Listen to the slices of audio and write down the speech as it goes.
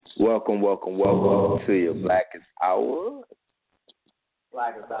Welcome to your Blackest Hour.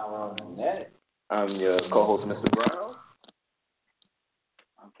 Blackest Hour on the net. I'm your co-host, Mr. Brown.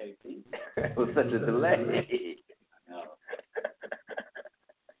 I'm KP. With such a delay. I know.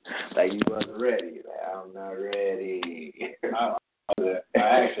 Like you wasn't ready. Like, I'm not ready. I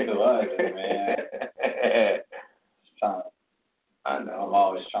actually was, man. I know. I'm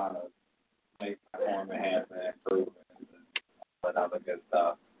always trying to make perform enhancement, improvement, and other good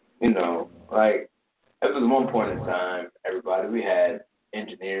stuff. You know, like, it was one point in time, everybody, we had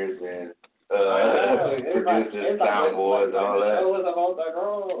engineers and producers, soundboards, all that. It was about the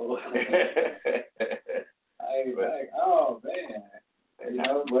girl. Oh, man.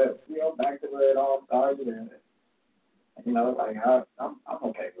 But, back to where it all started, and, like, I'm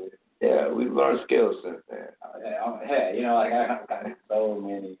okay with it. Yeah, we've learned skills since then. I've got so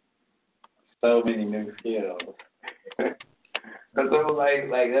many new skills. So, like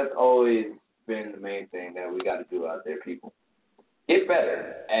that's always been the main thing that we got to do out there, people. Get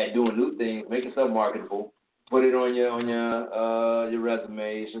better at doing new things. Make yourself marketable. Put it on your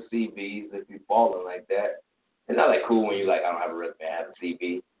resumes, your CVs if you're balling like that. It's not like cool when you like, I don't have a resume, I have a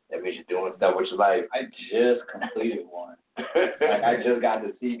CV. That means you're doing stuff with your life. I just completed one. I just got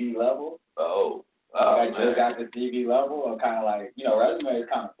the CV level. I just got the CV level. I'm kind of like, resume is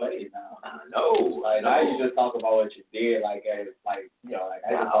kind of played now. I know. Now you just talk about what you did, I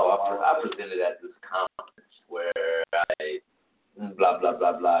presented at this conference where I blah blah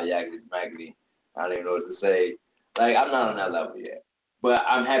blah blah yaggity maggity. I don't even know what to say. Like, I'm not on that level yet, but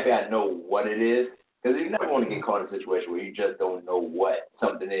I'm happy I know what it is, because you never want to get caught in a situation where you just don't know what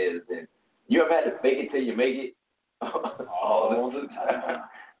something is, and you ever had to fake it till you make it all the time.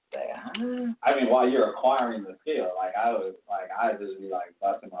 I mean, while you're acquiring the skill, I just be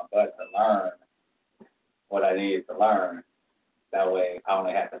busting my butt to learn what I needed to learn. That way, I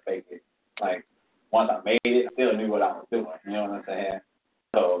only have to fake it. Like, once I made it, I still knew what I was doing. You know what I'm saying?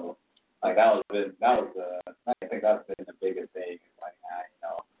 So, I think that's been the biggest thing.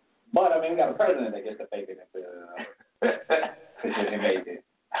 But I mean, we got a president that gets to fake it until he made it.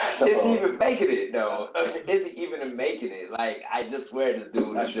 So, is he even making it though? Is he even making it? Like, I just swear this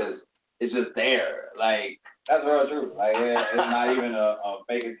dude is just there. Like, that's real true. Like, it's not even a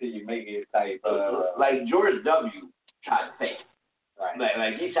fake it till you make it type. Like George W. tried to fake it. Right.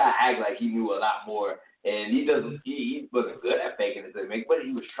 Like he tried to act like he knew a lot more, and he wasn't good at faking it to make, but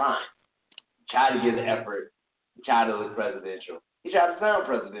he was trying. He tried to give the effort. He tried to look presidential. He tried to sound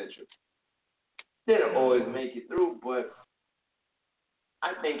presidential. Didn't always make it through, but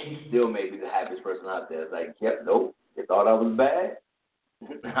I think he still may be the happiest person out there. It's like, yep, nope, you thought I was bad?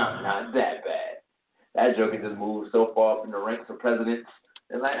 I'm not that bad. That joker just moved so far up in the ranks of presidents.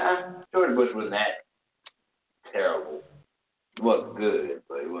 And like, George Bush wasn't that terrible. He wasn't good,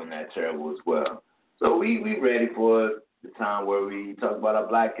 but he wasn't that terrible as well. So we ready for the time where we talk about our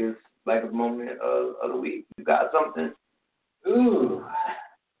blackest moment of the week. You got something? Ooh.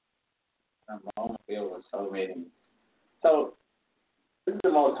 I'm filled with so many. So, this is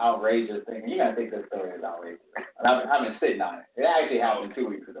the most outrageous thing. You gotta think this story is outrageous. I've been sitting on it. It actually happened 2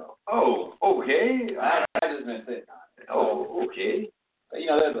 weeks ago. Oh, okay. I just been sitting on it. Oh, okay.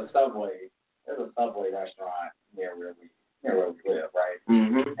 There's a Subway restaurant near where we live, right?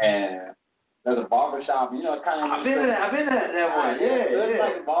 Mm-hmm. And there's a barbershop. It's kind of. I've been to that one. Yeah. There's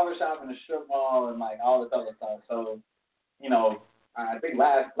like a barbershop and a strip mall and like all this other stuff. So, I think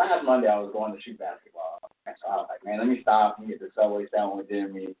last Monday I was going to shoot basketball. And so I was like, man, let me stop and get the Subway sandwich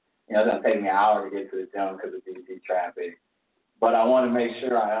in me. It's going to take me an hour to get to the gym because of DC traffic. But I want to make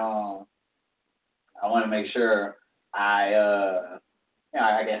sure I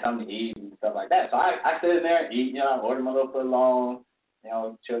get something to eat and stuff like that. So I sit in there and eat, I order my little foot long,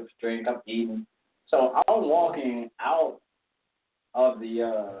 chips, drink, I'm eating. So I'm walking out of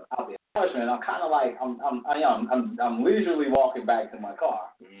the establishment. I'm kind of like I'm leisurely walking back to my car,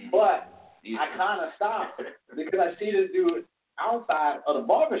 but I kind of stopped because I see this dude outside of the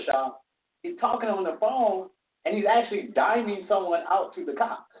barbershop. He's talking on the phone and he's actually diming someone out to the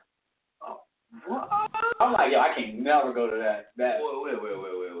cops. What? I'm like, I can never go to that. Wait.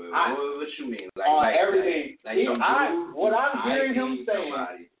 What you mean? Like everything. What I'm hearing him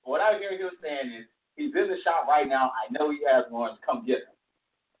saying is, he's in the shop right now. I know he has warrants. Come get him.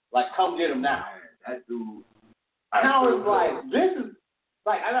 Like, come get him now. That dude. And I was like, this is,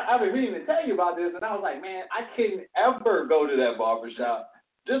 like, I've been meaning to tell you about this, and I was like, man, I couldn't ever go to that barbershop.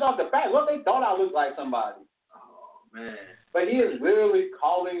 Just off the fact, they thought I looked like somebody. Oh, man. But he is literally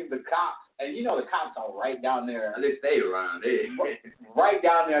calling the cops, and the cops are right down there. They stay around there. Right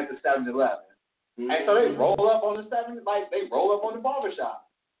down there at the 7-Eleven. Mm-hmm. And so they roll up on the barbershop.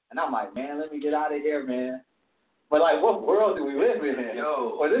 And I'm like, man, let me get out of here, man. But like, what world do we live in?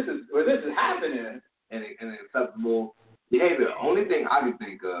 Yo, where this is happening? And acceptable behavior. The only thing I can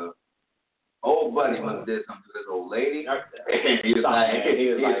think of, old buddy must have did something to this old lady. he was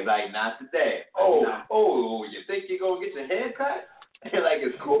like, not today. Oh, you think you're gonna get your hair cut? Like,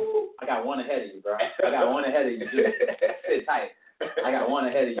 it's cool. I got one ahead of you, bro. I got one ahead of you. Just sit tight. I got one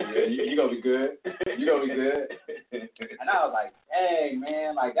ahead of you. You gonna be good. You gonna be good. And I was like, dang,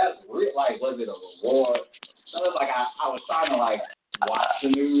 man, like that's real. Like, was it a reward? So it was like I was trying to like watch the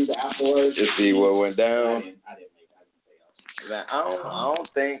news afterwards to see what went down. I didn't say else. I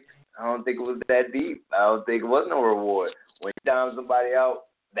don't think it was that deep. I don't think it was no reward. When you down somebody out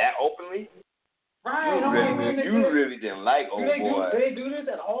that openly, right? You really didn't like old boy. Do they do this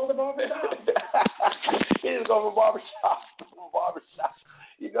at all the barbershops? He just go from barbershop.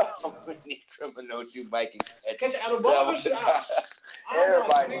 You know how many criminals you might catch at a barbershop.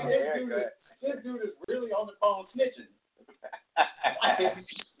 Everybody needs a haircut. This dude is really on the phone snitching.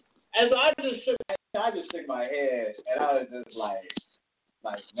 And so I just shook my head, and I was just like,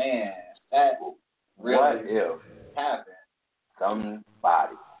 man, that really happened.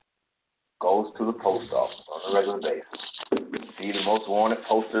 Somebody goes to the post office on a regular basis, see the most wanted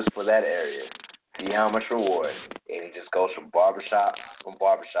posters for that area, see how much reward, and he just goes from barbershop, and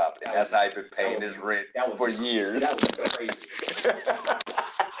that's how he's been paying his rent for years. That was crazy.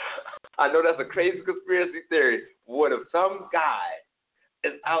 I know that's a crazy conspiracy theory. What if some guy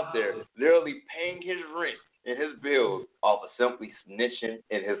is out there literally paying his rent and his bills off of simply snitching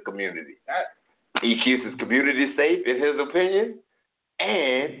in his community? He keeps his community safe, in his opinion,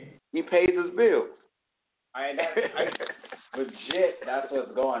 and he pays his bills. Legit, that's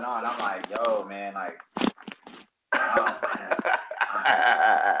what's going on. I'm like, yo, man, like, I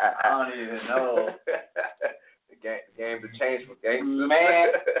don't even know. The game to change for gangsters. Man,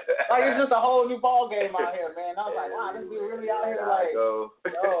 like it's just a whole new ball game out here, man. I was like, wow, this dude really out here, like, people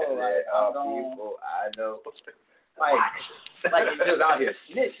I know. Like he's just out here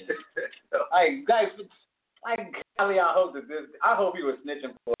snitching. Like, guys, like, I mean, I hope he was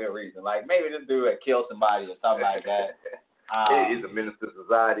snitching for a reason. Like, maybe this dude had killed somebody or something like that. He's a menace to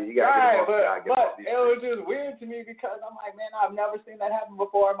society. You gotta get him off. But it was just weird to me because I'm like, man, I've never seen that happen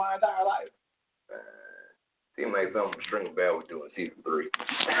before in my entire life. Seemed like something String Bell would do in season 3.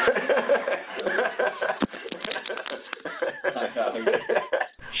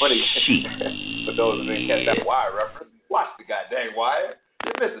 Funny. For those who didn't catch that Wire reference, watch the goddamn Wire.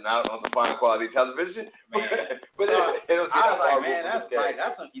 You're missing out on some fine quality television. But I was like, man, that's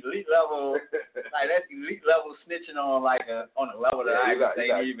some elite level, like that's elite level snitching on on a level that you gotta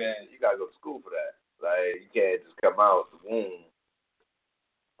go to school for that. Like, you can't just come out the womb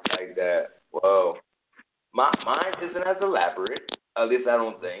like that. Well, mine isn't as elaborate. At least I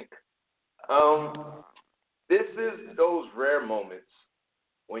don't think. This is those rare moments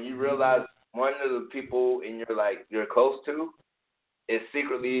when you realize one of the people you're close to is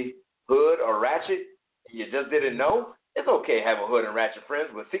secretly hood or ratchet, and you just didn't know. It's okay having hood and ratchet friends,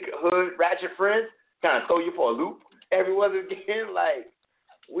 but secret hood ratchet friends kind of throw you for a loop every once and again. Like,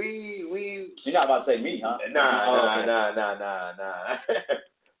 we. You're not about to say me, huh? Nah.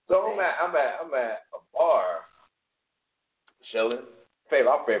 So I'm at a bar, chilling.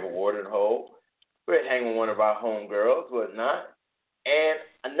 Our favorite watering hole. We're hanging with one of our homegirls, whatnot, and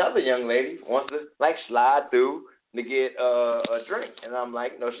another young lady wants to slide through to get a drink, and I'm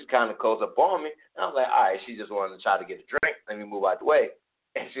like, she's kind of close up on me, and I'm like, all right, she just wanted to try to get a drink. Let me move out the way,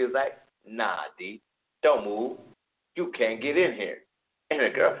 and she was like, nah, D, don't move. You can't get in here. And the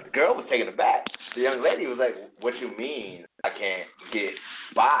girl was taken aback. The young lady was like, what you mean I can't get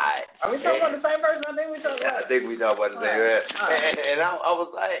by? Are we talking about the same person? I think we talking about. I think we talking about the same person. And I was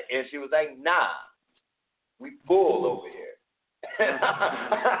like, and she was like, nah, we full over here.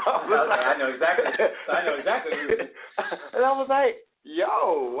 I know exactly. And I was like,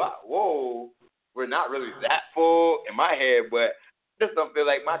 yo, whoa, we're not really that full in my head, but just don't feel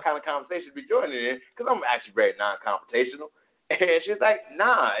like my kind of conversation to be joining in because I'm actually very non-confrontational. And she's like,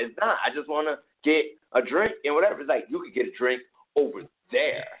 nah, it's not. I just want to get a drink and whatever. It's like, you could get a drink over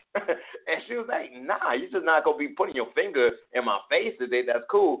there. And she was like, nah, you're just not going to be putting your finger in my face today. That's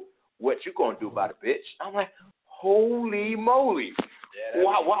cool. What you going to do about it, bitch? I'm like, holy moly. Yeah,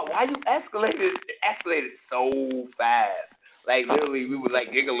 why you escalated so fast? Like, literally, we were,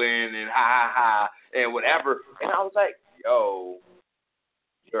 giggling and ha, and whatever. And I was like, yo,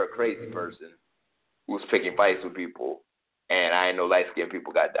 you're a crazy person who's picking fights with people. And I ain't know light-skinned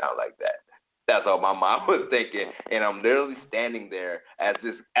people got down like that. That's all my mom was thinking. And I'm literally standing there as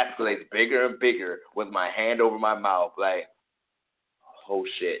this escalates bigger and bigger with my hand over my mouth like, oh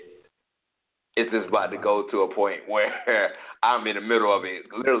shit, it's just about to go to a point where I'm in the middle of it.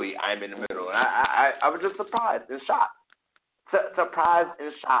 Literally, I'm in the middle. And I was just surprised and shocked. Surprised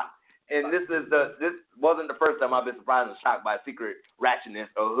and shocked. And this wasn't the first time I've been surprised and shocked by secret ratchetness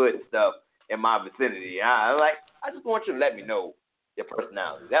or hood stuff in my vicinity. I just want you to let me know your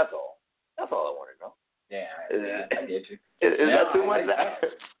personality. That's all. That's all I want to know. Yeah, I get you. Is that too much?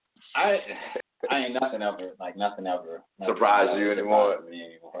 I ain't nothing ever surprise you anymore.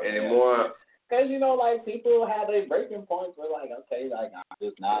 Anymore. Because, like, people have their breaking points where, like, okay, like, I'm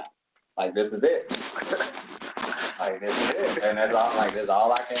just not, like, this is it. Like, this is it. And that's all, like, it's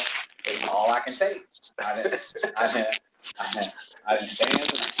all I can take. I didn't stand, I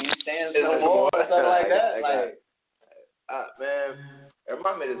can't stand no more, stuff like that. Man,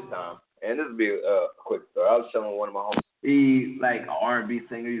 remind me this time, and this will be a quick story. I was telling one of my homies. He's like an R&B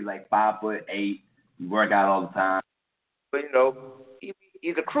singer. He's like 5'8". He work out all the time. But,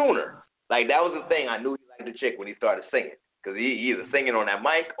 he's a crooner. Like, that was the thing. I knew he liked the chick when he started singing. Because he either singing on that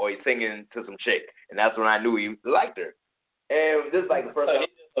mic or he's singing to some chick. And that's when I knew he liked her. And this is like the first time. He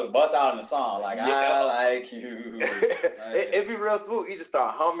just bust out in the song, like, I like you. It'd be real smooth. He just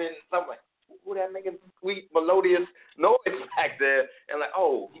start humming something like, ooh, that making sweet, melodious noise back there. And like,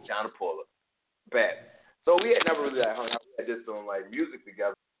 oh, he trying to pull her. Bad. So we had never really hung out. We had just doing like music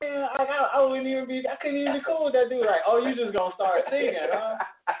together. Yeah, I couldn't even be cool with that dude. Like, oh, you just gonna start singing, huh?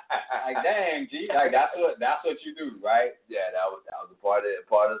 Like, dang, G, like that's what you do, right? Yeah, that was a part of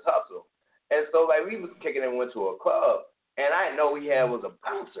his hustle. And so like we was kicking and went to a club, and I didn't know he was a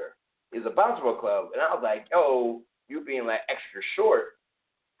bouncer. He's a bouncer for a club, and I was like, yo, you being like extra short,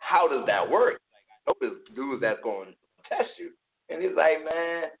 how does that work? Like, I know this dude that's going to test you, and he's like,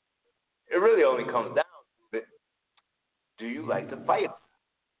 man, it really only comes down to it. Do you like to fight?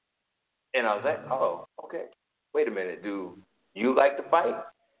 And I was like, oh, okay. Wait a minute, dude. You like to fight?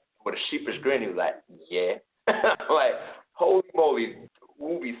 With a sheepish grin, he was like, yeah. Like, holy moly,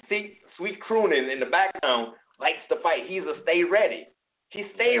 movie sweet crooning in the background likes to fight. He's a stay ready. He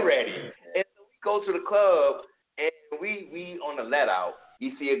stay ready. And so we go to the club, and we on the let out.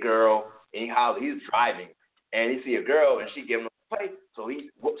 You see a girl, and he's driving, and he see a girl, and she giving him a fight. So he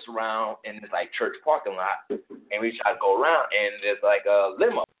whoops around in this like church parking lot, and we try to go around, and there's like a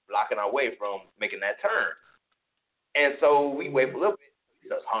limo blocking our way from making that turn. And so we wait for a little bit. He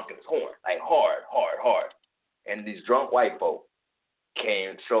starts honking his horn, like hard. And these drunk white folk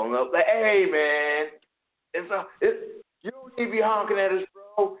came strolling up, like, hey, man, you don't need to be honking at us,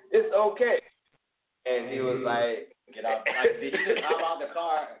 bro. It's okay. And he was like, get out. Like, he just hop out the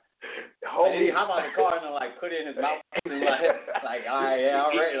car. He hop out the car and like put it in his mouth. And like, all right, yeah,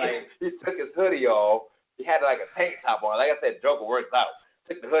 all right. Like, he took his hoodie off. He had like a tank top on. Like I said, Joker works out.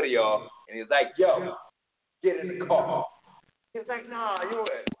 Took the hoodie off, and he was like, yo, get in the car. He was like, nah, you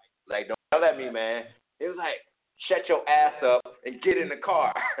like, don't yell at me, man. He was like, shut your ass up and get in the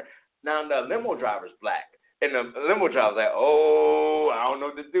car. Now the limo driver's black, and the limo driver's like, oh, I don't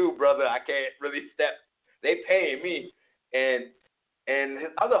know what to do, brother. I can't really step. They paying me, and his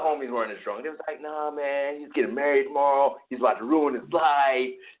other homies weren't as drunk. They was like, nah, man, he's getting married tomorrow. He's about to ruin his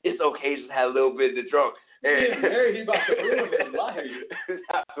life. It's okay, just had a little bit of drunk. Getting married, he's about to ruin his life.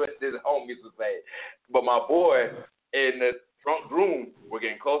 That's what his homies would say. But my boy in the drunk room were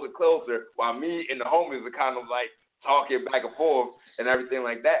getting closer and closer, while me and the homies were kind of like talking back and forth and everything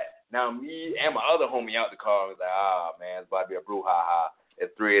like that. Now me and my other homie out the car was like, man, it's about to be a brouhaha.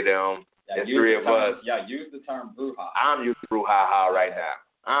 It's three of them. It's three of us. Yeah, use the term brouhaha. I'm using brouhaha right now.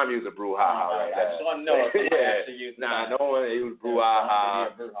 I just want to know if you actually used it. Nah, no one used brouhaha.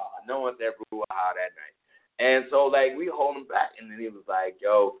 No one said brouhaha that night. And so, like, we hold him back, and then he was like,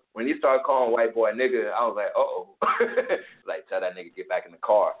 yo, when he started calling white boy nigga, I was like, uh-oh. Like, tell that nigga get back in the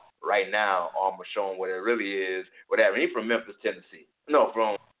car right now, or I'm going to show him what it really is, whatever. And he from Memphis, Tennessee. He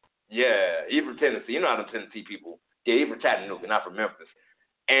from Tennessee. You know how them Tennessee people. Yeah, he from Chattanooga, not from Memphis.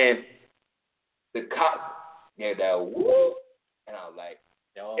 And the cops gave that whoop, and I was like,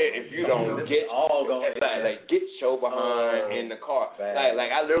 if you don't get get show behind in the car.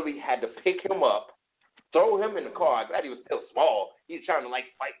 Like I literally had to pick him up, throw him in the car. I'm glad he was still small. He's trying to like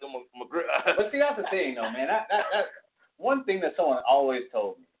fight them. But see, that's the thing, though, man. That one thing that someone always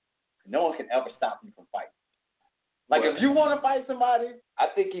told me: no one can ever stop you from fighting. Like if you want to fight somebody, I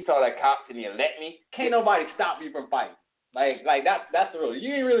think he saw that cops and he let me. Can't nobody stop you from fighting. Like that's the rule.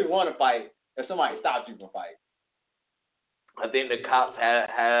 You ain't really want to fight if somebody stops you from fighting. I think the cops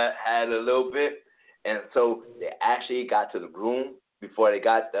had a little bit, and so they actually got to the groom before they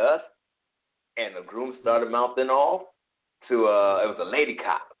got to us, and the groom started mouthing off to it was a lady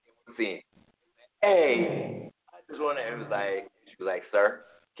cop. Hey, I just want to. It was like, was like, sir,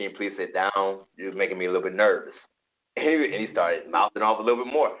 can you please sit down? You're making me a little bit nervous. And he started mouthing off a little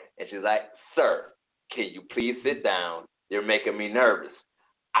bit more. And she's like, sir, can you please sit down? You're making me nervous.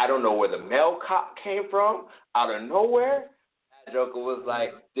 I don't know where the male cop came from, out of nowhere. That joker was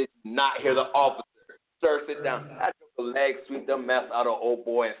like, did not hear the officer. Sir, sit down. That joker leg swept the mess out of old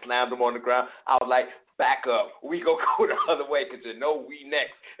boy and slammed him on the ground. I was like, back up. We go the other way because you know we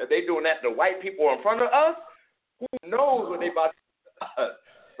next. If they doing that to white people in front of us, who knows what they about to do to us.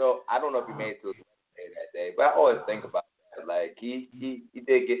 So I don't know if he made it to his day that day, but I always think about that. Like, he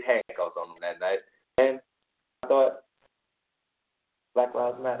did get handcuffs on him that night. And I thought, Black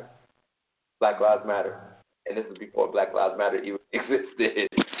Lives Matter. Black Lives Matter. And this is before Black Lives Matter even existed.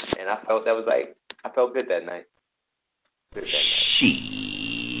 And I felt that was like, I felt good that night. Good that night.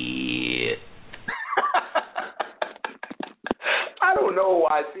 Shit. I don't know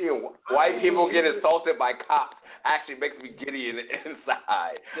why seeing white people get assaulted by cops actually makes me giddy in the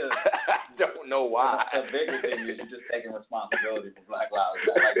inside. I don't know why. The bigger thing is you're just taking responsibility for Black Lives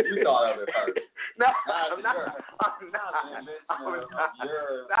Matter. Like, you thought of it first. No, I'm not.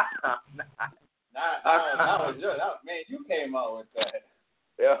 Man, you came up with that.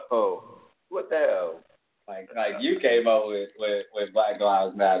 Yo, what the hell? Like you came up with Black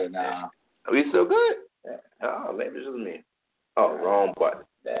Lives Matter now. Are we still good? Yeah. Oh, maybe it's just me. Oh, wrong button.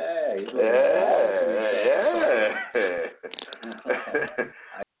 Yeah.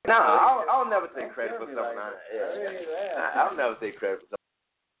 No, I'll never take credit for something. I'll never take credit for something.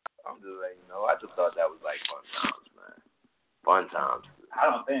 I'm just like, I just thought that was like fun times, man. Fun times. I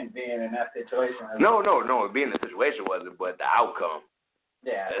don't think being in that situation. No. Being in the situation wasn't, but the outcome.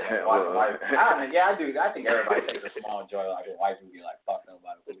 Yeah. I do. I think everybody takes a small joy. Like when white people be like, "Fuck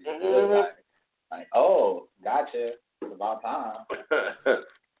nobody." Like, oh, gotcha. It's about time.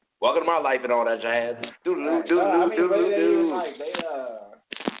 Welcome to my life and all that jazz.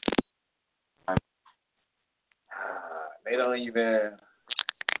 They don't even.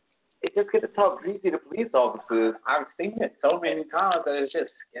 It just get to talk greasy to police officers. I've seen it so many times that it's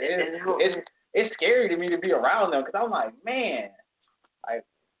just it's scary to me to be around them because I'm like, man, like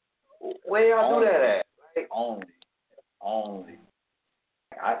where y'all do that at? Like, only.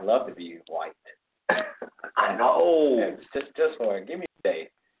 I'd love to be white. I know. Just for it. Give me a day.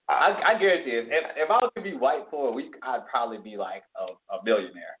 I guarantee you, if I was to be white for a week, I'd probably be like a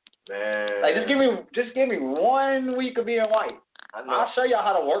millionaire. Man. Like just give me 1 week of being white. I'll show y'all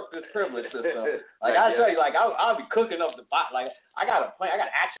how to work this privilege system. Like I'll show you. Like I'll be cooking up the pot. Like I got a plan. I got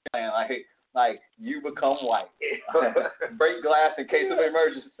an action plan. Like you become white. Break glass in case of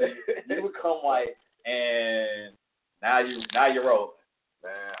emergency. You become white, and now you're rolling.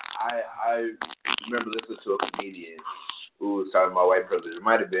 Man, I remember listening to a comedian who was talking about white privilege. It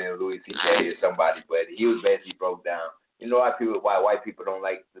might have been Louis C.K. or somebody, but he was basically broke down. You know why white people don't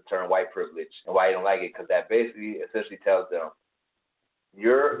like the term white privilege and why they don't like it? Because that basically essentially tells them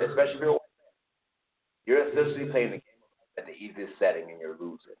especially if you're white, you're essentially playing the game at the easiest setting and you're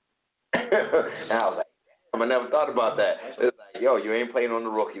losing. And I was like, damn, I never thought about that. It's like, yo, you ain't playing on the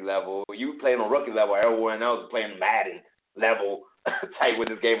rookie level. You playing on rookie level. Everyone else is playing Madden level type with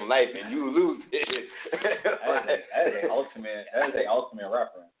this game of life, and you lose it. That is the ultimate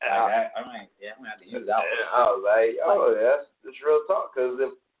reference. Like, I'm gonna have to use that one. I was like, oh, that's real talk. Because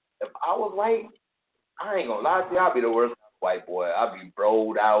if I was white, I ain't gonna lie to you, I'd be the worst white boy. I'd be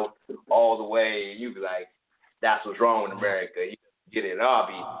broed out all the way, and you'd be like, that's what's wrong with America. You get it. I'll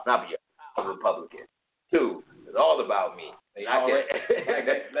be a Republican. Too. It's all about me. I'll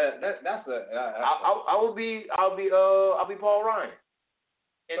be Paul Ryan.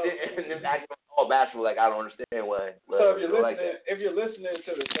 And then acting all bashful, like I don't understand why. So if you're listening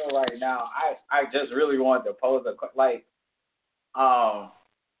to the show right now, I just really wanted to pose a like,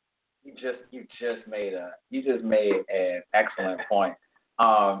 you just made an excellent point.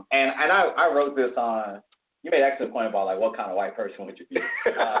 And I wrote this on. You made an excellent point about like what kind of white person would you be?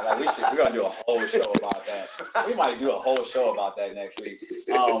 Like we're gonna do a whole show about that. We might do a whole show about that next week.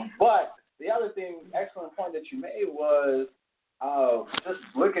 But the other excellent point that you made was just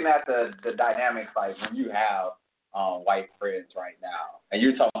looking at the dynamics like when you have white friends right now, and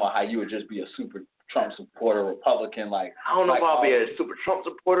you're talking about how you would just be a super Trump supporter, Republican, like I don't know if I'll be a super Trump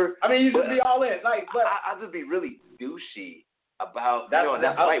supporter. I mean, you just be all in, like, but I'll just be really douchey about that's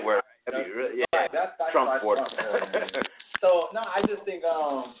the white word. Right, that's Trump supporter. So no, I just think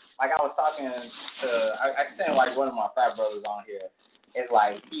like I was talking to I sent like one of my frat brothers on here. It's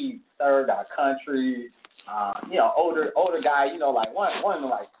like he served our country. Older guy. Like one of the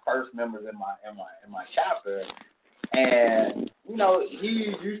like first members in my chapter. And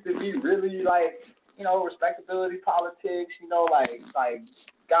he used to be really like respectability politics, like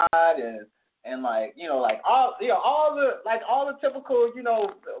God and like, like all the typical,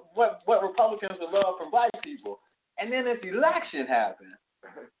 what Republicans would love from black people. And then this election happened.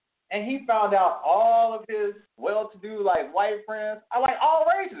 And he found out all of his well-to-do, like, white friends are, like, all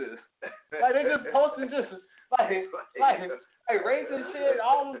racist. Like, they just posting just, like racist shit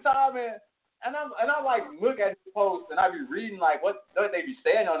all the time. And I'm like, look at his post, and I be reading, like, what they be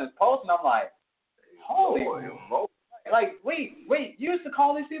saying on his post, and I'm like, holy moly. Like, wait, you used to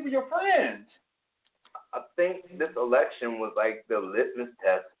call these people your friends. I think this election was, like, the litmus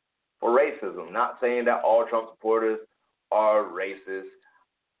test for racism. Not saying that all Trump supporters are racist,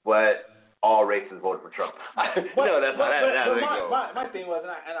 but all racists voted for Trump. That's how my thing was,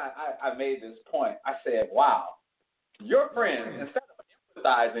 and I made this point. I said, wow, your friends, instead of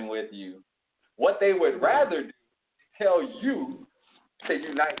empathizing with you, what they would rather do is tell you to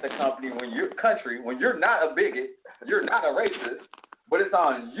unite the country when you're not a bigot, you're not a racist, but it's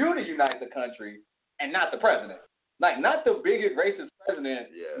on you to unite the country and not the president. Like, not the bigot racist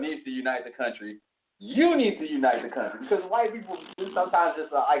president needs to unite the country. You need to unite the country, because white people do sometimes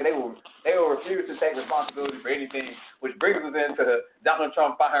just like they will refuse to take responsibility for anything, which brings us into Donald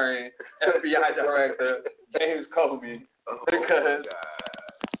Trump firing FBI Director James Comey, because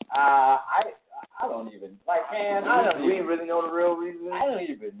I don't even we really know the real reason. I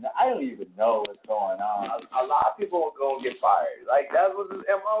don't even know what's going on. A lot of people are gonna get fired. Like, that was his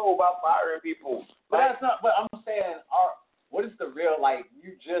MO about firing people. But that's not. But I'm saying, what is the real? Like,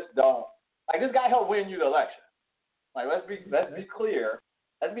 you just don't. Like, this guy helped win you the election. Like, let's be clear.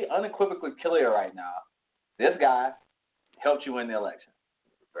 Let's be unequivocally clear right now. This guy helped you win the election.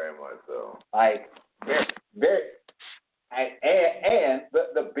 Very much so. Like, very. And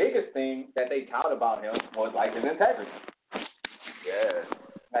the biggest thing that they touted about him was, like, his integrity. Yeah.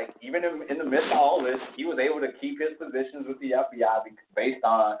 Like, even in the midst of all this, he was able to keep his positions with the FBI based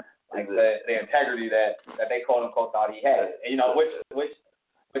on, like, the integrity that they quote unquote thought he had. And,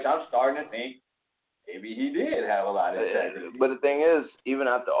 which I'm starting to think maybe he did have a lot of integrity. But the thing is, even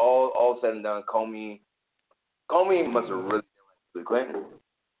after all said and done, Comey must have really liked Clinton.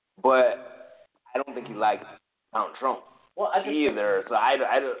 But I don't think he liked Donald Trump either. So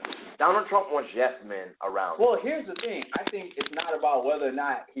Donald Trump wants yes men around. Well, here's the thing. I think it's not about whether or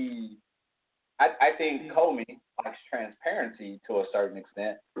not I think Comey likes transparency to a certain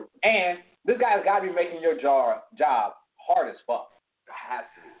extent. And this guy's got to be making your job hard as fuck. Has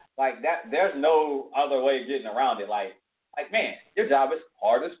to. Like, that, there's no other way of getting around it. Like, man, your job is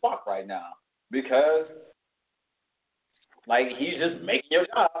hard as fuck right now because, like, he's just making your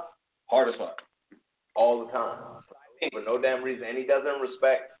job hard as fuck all the time for no damn reason, and he doesn't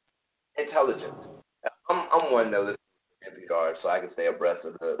respect intelligence. I'm one of those NPR, so I can stay abreast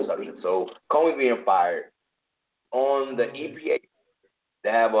of the subject. So Comey being fired on the EPA, they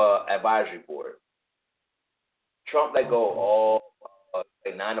have a advisory board. Trump let go all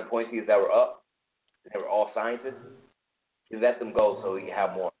 9 appointees that were up. They were all scientists. He let them go so he could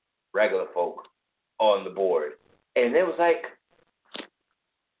have more regular folk on the board. And it was like,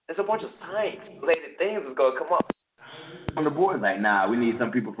 there's a bunch of science-related things that's going to come up. On the board, like, nah, we need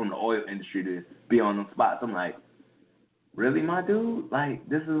some people from the oil industry to be on them spots. I'm like, really, my dude? Like,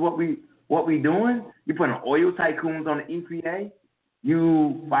 this is what we doing? You putting oil tycoons on the EPA?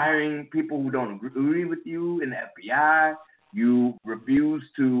 You firing people who don't agree with you in the FBI? You refuse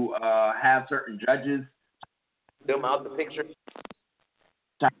to have certain judges film out the picture.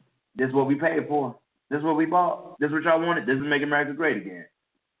 This is what we paid for. This is what we bought. This is what y'all wanted. This is Make America Great Again.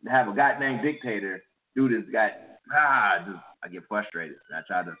 To have a goddamn dictator do this, I get frustrated. I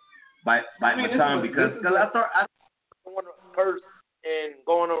try to bite my tongue because I want to curse and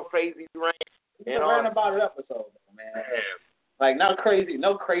going on crazy rant. It's a rant about an episode, man. Like, no crazy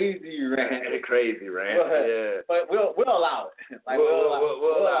rant. Crazy rant, But we'll allow it. Like, we'll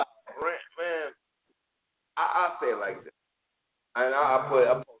allow it. Rant, man. I say it like this. And I posted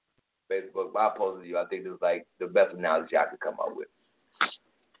on Facebook, but I posted to you. I think this is like the best analogy I could come up with.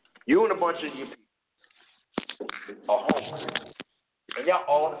 You and a bunch of you people are home, and y'all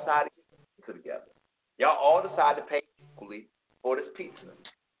all decide to get pizza together. Y'all all decide to pay equally for this pizza.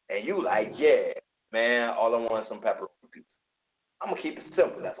 And you like, yeah, man, all I want is some pepperoni pizza. I'm going to keep it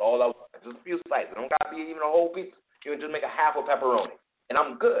simple. That's all I want. Just a few slices. It don't got to be even a whole pizza. You can just make a half a pepperoni. And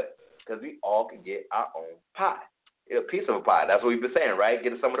I'm good because we all can get our own pie. A piece of a pie. That's what we've been saying, right?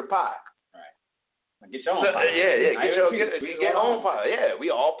 Get some of the pie. Right. Get your own pie. Yeah. Get your own pie. Yeah, we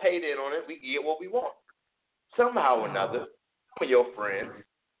all paid in on it. We get what we want. Somehow or another, some of your friends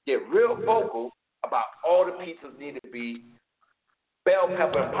get real vocal about all the pizzas need to be bell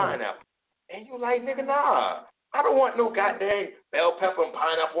pepper and pineapple. And you like, nigga, nah. I don't want no goddamn bell pepper and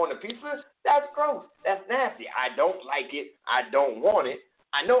pineapple on the pizza. That's gross. That's nasty. I don't like it. I don't want it.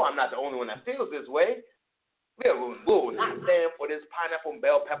 I know I'm not the only one that feels this way. We will not stand for this pineapple and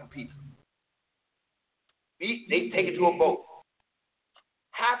bell pepper pizza. They take it to a vote.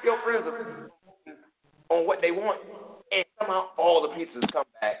 Half your friends are on what they want, and somehow all the pizzas come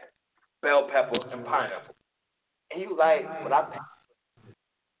back bell pepper and pineapple. And you like, but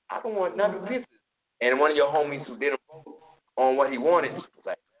I don't want none of the pizzas. And one of your homies who didn't vote on what he wanted was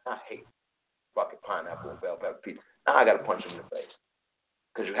like, I hate fucking pineapple and bell pepper pizza. Now I got to punch him in the face.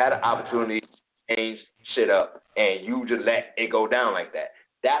 Because you had an opportunity to change shit up, and you just let it go down like that.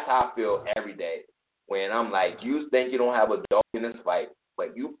 That's how I feel every day when I'm like, you think you don't have a dog in this fight,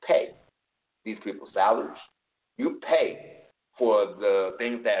 but you pay these people's salaries. You pay for the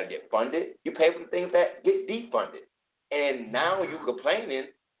things that get funded. You pay for the things that get defunded. And now you complaining,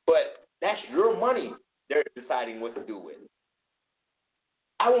 but that's your money they're deciding what to do with.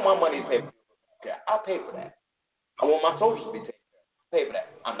 I want my money to pay for it. I'll pay for that. I want my socials to be taken care of. I'll pay for that.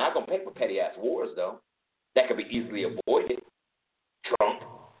 I'm not going to pay for petty-ass wars, though. That could be easily avoided. Trump.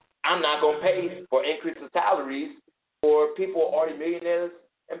 I'm not going to pay for increase of salaries for people who are already millionaires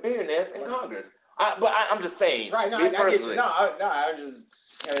and billionaires in Congress. I'm just saying. Right, no, I get you. I just,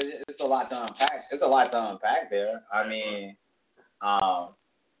 it's a lot to unpack. It's a lot to unpack there. I mean, I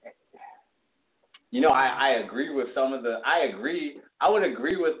agree with some of the. I would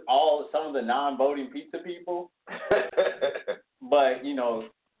agree with some of the non-voting pizza people, but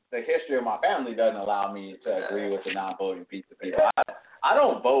the history of my family doesn't allow me to agree with the non-voting pizza people. I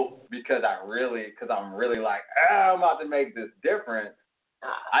don't vote because I'm really like, I'm about to make this difference.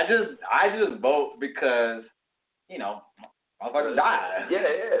 I just vote because motherfuckers die. Yeah.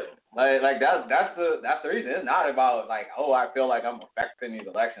 Like that's the reason. It's not about like, I feel like I'm affecting these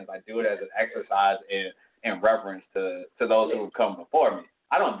elections. I do it as an exercise in reverence to those who have come before me.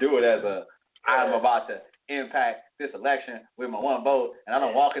 I don't do it as I'm about to impact this election with my one vote, and I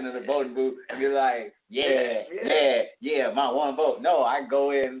don't walk into the voting booth and be like, yeah, my one vote. No, I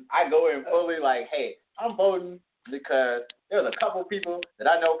go in fully like, hey, I'm voting because there's a couple people that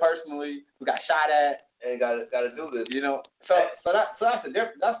I know personally who got shot at and got to do this. So that's the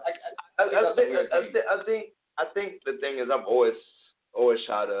difference. I think the thing is I've always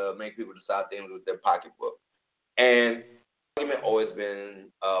tried to make people decide things with their pocketbook, and the argument always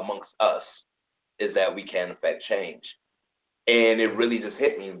been amongst us is that we can affect change, and it really just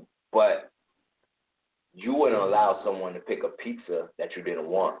hit me. But you wouldn't allow someone to pick a pizza that you didn't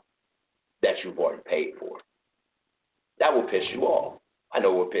want, that you've already paid for. That will piss you off. I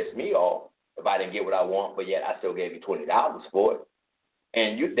know it will piss me off if I didn't get what I want, but yet I still gave you $20 for it.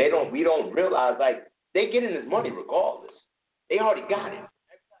 And we don't realize, like, they getting this money regardless. They already got it.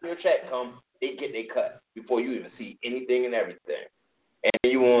 Every time your check comes, they get their cut before you even see anything and everything. And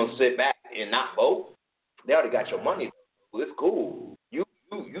then you want to sit back and not vote? They already got your money. Well, it's cool. You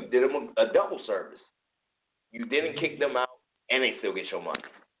did them a double service. You didn't kick them out, and they still get your money.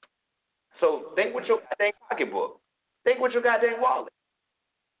 So think with your goddamn pocketbook. Think with your goddamn wallet.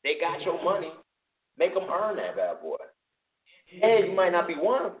 They got your money. Make them earn that bad boy. And you might not be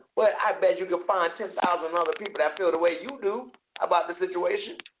one, but I bet you can find 10,000 other people that feel the way you do about the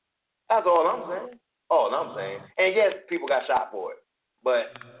situation. That's all I'm saying. And yes, people got shot for it,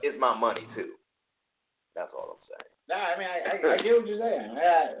 but it's my money too. That's all I'm saying. Nah, I mean, I get what you're saying.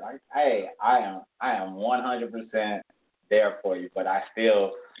 I am 100% there for you, but I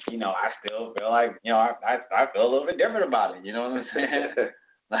still feel like, I feel a little bit different about it. You know what I'm saying?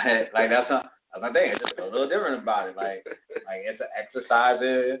 like that's my thing. It's just a little different about it. Like it's an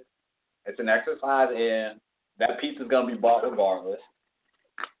exercise in that pizza's gonna be bought regardless.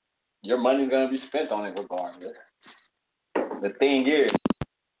 Your money's gonna be spent on it regardless. The thing is,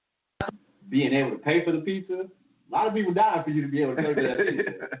 being able to pay for the pizza. A lot of people die for you to be able to pay for that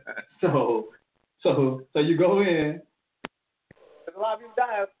pizza. So you go in. There's a lot of people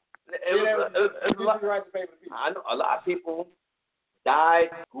die. It's a lot right to pay for the pizza. I know a lot of people died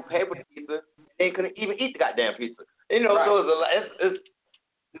who paid for the pizza. They couldn't even eat the goddamn pizza. Right. So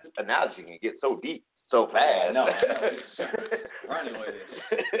this analogy can get so deep so fast. No. Running with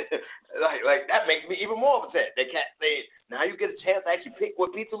it. like that makes me even more upset. They can't say now you get a chance to actually pick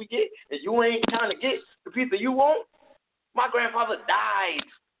what pizza we get, and you ain't trying to get the pizza you want. My grandfather died.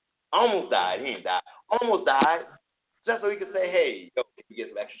 Almost died. He ain't died. Almost died. Just so he could say, hey, can you get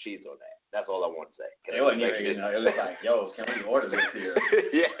some extra cheese on that? That's all I want to say. It wasn't even, it was like, yo, can we order this here?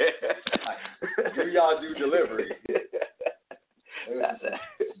 Yeah. Like, do y'all do delivery? It was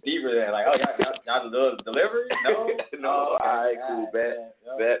deeper than y'all do delivery? No. No. All right, cool. Bet.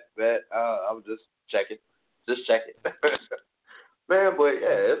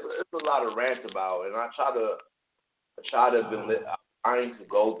 it's a lot of rants about, and I try to trying to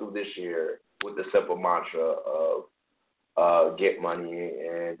go through this year with the simple mantra of get money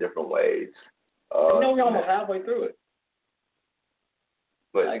in different ways. we're almost halfway through it.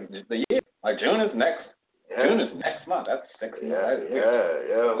 But like the year, like June is next. Yeah. June is next month. That's 6 months.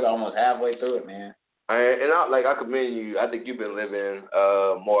 Yeah. We're almost halfway through it, man. I commend you. I think you've been living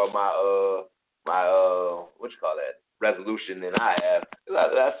more of my what you call that, resolution than I have.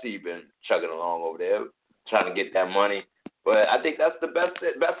 I see you've been chugging along over there, trying to get that money. But I think that's the best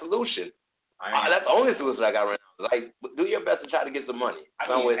solution. That's the only solution I got right now. Like, do your best to try to get some money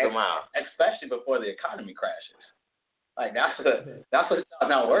some way, somehow. Especially before the economy crashes. Like, that's what I'm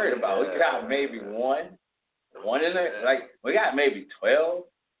not worried about. We got maybe one in there. Like, we got maybe 12,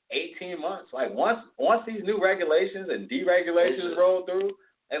 18 months. Like, once these new regulations and deregulations roll through,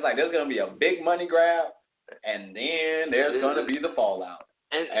 it's like there's going to be a big money grab, and then there's going to be the fallout.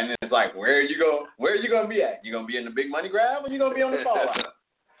 And it's like, where are you going to be at? You going to be in the big money grab, or you going to be on the fallout?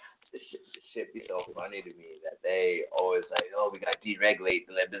 This shit be so funny to me that they always like, oh, we got to deregulate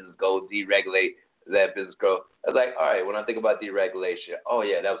and let business go, deregulate, let business grow. I was like, all right, when I think about deregulation, oh,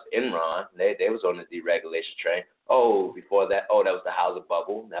 yeah, that was Enron. They was on the deregulation train. Oh, before that, that was the housing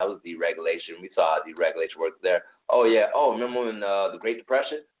bubble. That was deregulation. We saw how deregulation worked there. Oh, yeah. Oh, remember when the Great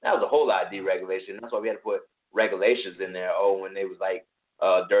Depression? That was a whole lot of deregulation. That's why we had to put regulations in there. Oh, when they was like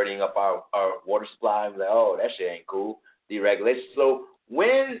dirtying up our water supply. I was like, oh, that shit ain't cool. Deregulation. So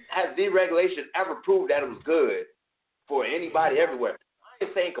when has deregulation ever proved that it was good for anybody everywhere? I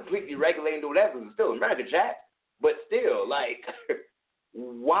ain't saying completely regulating do that because it's still America, Jack. But still, like,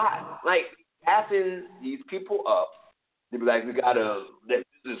 why? Like, passing these people up, they be like, we got to let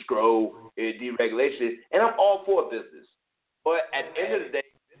business grow in deregulation. And I'm all for business. But at the end of the day,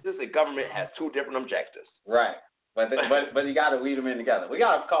 business and government has two different objectives. Right. But you got to weed them in together. We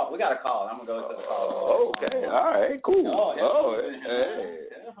got a call. I'm going to go to the call. Okay. All right. Cool.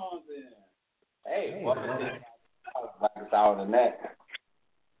 Hey. Welcome to Blackest Hour in the Net.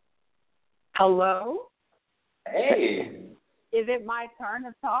 Hello? Hey. Is it my turn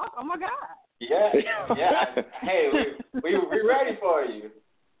to talk? Oh, my God. Yeah. Hey, we ready for you.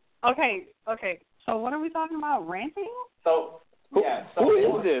 Okay. So what are we talking about? Ranting? Who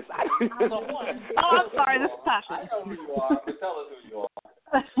is this? I'm sorry. This is Tasha. I know who you are, but tell us who you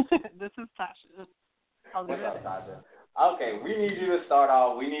are. This is Tasha. What's up, Tasha? Okay, we need you to start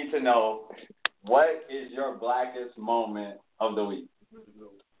off. We need to know, what is your blackest moment of the week?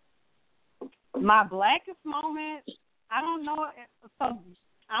 My blackest moment, I don't know. So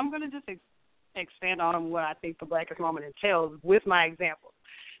I'm going to just expand on what I think the blackest moment entails with my example.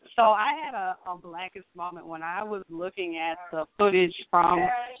 So I had a blackest moment when I was looking at the footage from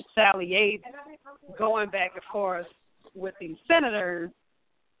Sally Yates going back and forth with the senators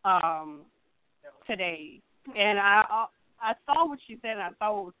today. And I saw what she said, and I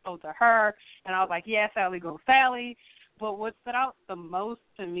saw what was told to her, and I was like, yeah, Sally, go Sally. But what stood out the most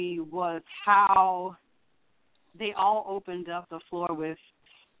to me was how they all opened up the floor with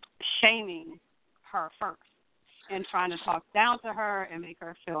shaming her first and trying to talk down to her and make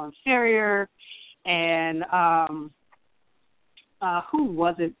her feel inferior. And who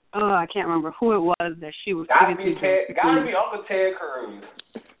was it? I can't remember who it was that she was. Gotta be Uncle Ted Cruz.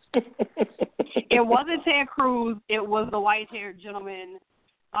 It wasn't Ted Cruz. It was the white-haired gentleman.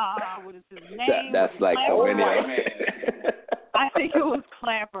 What is his name? That's like so many. I think it was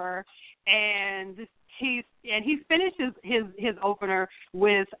Clapper, and he finished his opener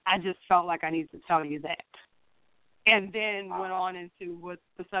with, "I just felt like I needed to tell you that," and then went on into what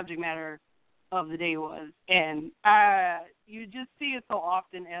the subject matter of the day was. And you just see it so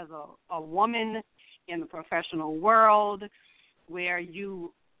often as a woman in the professional world, where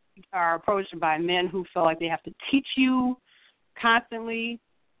you are approached by men who feel like they have to teach you constantly.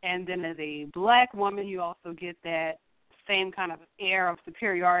 And then as a black woman, you also get that same kind of air of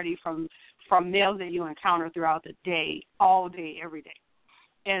superiority from males that you encounter throughout the day, all day, every day.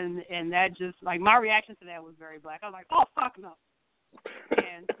 And that just, like, my reaction to that was very black. I was like, oh, fuck no.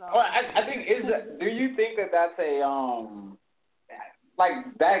 And so, well, I think, do you think that that's a, like,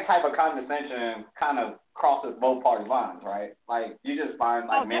 that type of condescension kind of crosses both party lines, right? Like, you just find,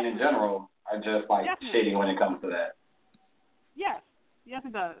 like, men in general are just, like, shitty when it comes to that. Yes,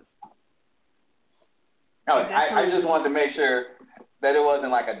 it does. No, I just wanted to make sure that it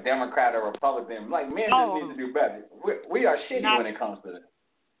wasn't like a Democrat or Republican. Like, men just need to do better. We are shitty when it comes to that.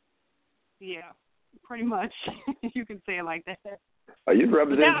 Yeah, pretty much. You can say it like that. Are you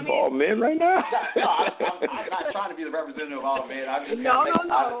representing all men right now? No, I'm not trying to be the representative of all men. I'm just No.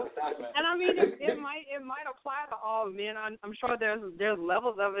 assessment. And I mean, it might apply to all men. I'm sure there's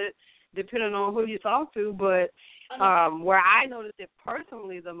levels of it depending on who you talk to, but where I notice it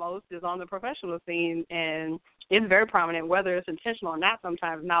personally the most is on the professional scene, and it's very prominent, whether it's intentional or not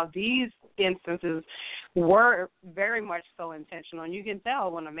sometimes. Now, these instances were very much so intentional, and you can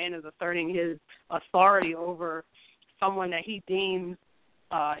tell when a man is asserting his authority over someone that he deems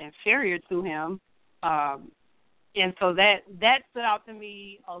inferior to him. And so that stood out to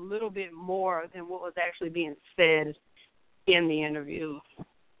me a little bit more than what was actually being said in the interview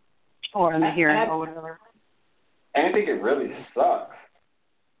or in the hearing or whatever. And I think it really sucks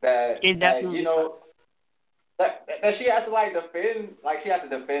that you know that she has to defend, she has to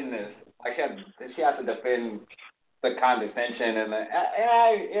defend this, she has to defend the condescension and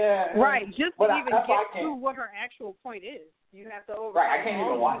right. Just to even get to what her actual point is, you have to overcome. Right, I can't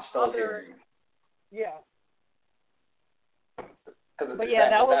even watch those hearings. Yeah. But yeah,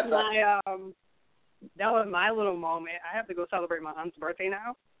 that was my little moment. I have to go celebrate my aunt's birthday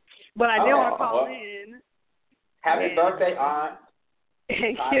now, but I did want to call in. Happy birthday, Aunt!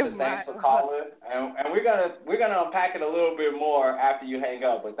 Thanks for calling, and we're gonna unpack it a little bit more after you hang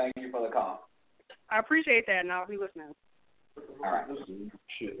up. But thank you for the call. I appreciate that, and I'll be listening. All right.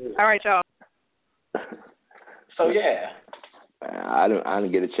 All right, y'all. So yeah. I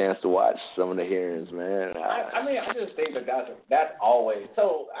didn't get a chance to watch some of the hearings, man. I mean, I just think that's always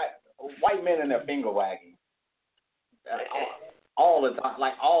so. White men and their finger wagging all the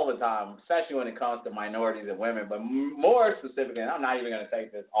time, especially when it comes to minorities and women. But more specifically, and I'm not even going to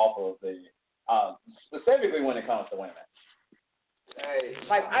take this off of the specifically when it comes to women. Hey,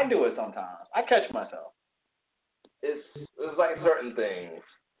 I do it sometimes. I catch myself. It's like certain things.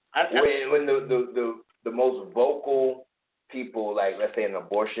 When the most vocal people, like let's say an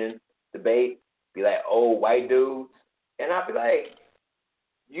abortion debate, be like, oh, white dudes, and I'd be like,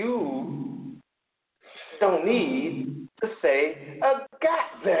 you don't need to say a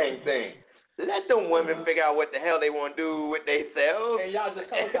goddamn thing. Let them women figure out what the hell they want to do with themselves. And y'all just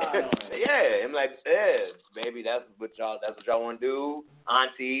co-sign on it. Yeah, I'm like, yeah, baby, that's what y'all want to do.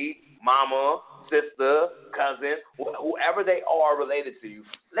 Auntie, mama, sister, cousin, whoever they are related to you,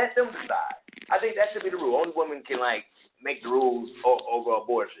 let them decide. I think that should be the rule. Only women can make the rules over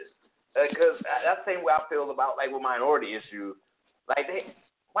abortion. Because that's the same way I feel about with minority issues.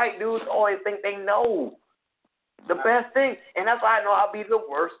 White dudes always think they know the best thing, and that's why I know I'll be the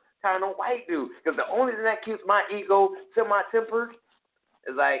worst kind of white dude. Because the only thing that keeps my ego semi-tempered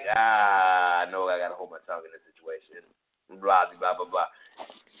is I know I gotta hold my tongue in this situation. Blah blah blah blah.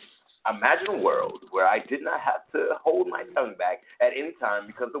 Imagine a world where I did not have to hold my tongue back at any time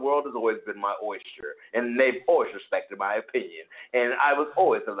because the world has always been my oyster, and they've always respected my opinion, and I was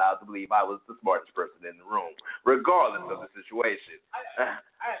always allowed to believe I was the smartest person in the room, regardless of the situation. I'm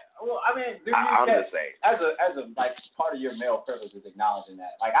just saying. As a part of your male privilege is acknowledging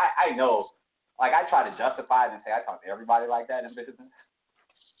that. I know, I try to justify it and say I talk to everybody like that in business.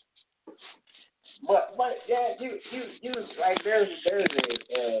 But yeah, you there's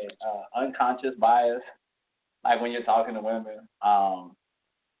a unconscious bias when you're talking to women.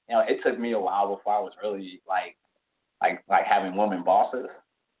 It took me a while before I was really like having women bosses.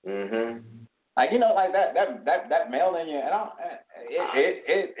 Mhm. That male in you, and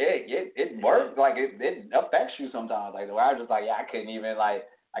it works. It affects you sometimes. The way I was just I couldn't even I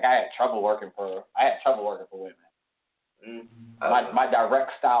had trouble working for women. Mm-hmm. My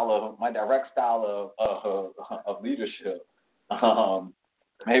direct style of leadership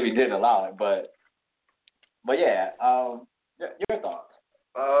maybe didn't allow it, but yeah. Your thoughts?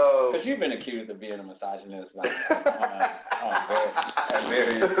 Because you've been accused of being a misogynist, on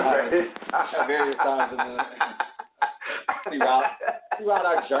various times throughout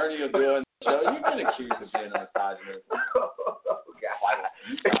our journey of doing the show. You've been accused of being a misogynist.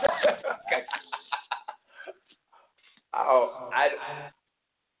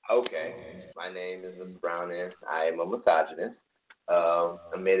 Okay. My name is Mr. Brown, and I am a misogynist.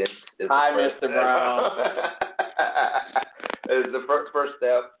 Admitted. Hi, Mr. Brown. It's the first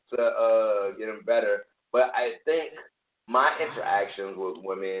step to getting better. But I think my interactions with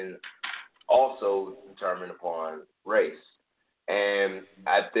women also determine upon race. And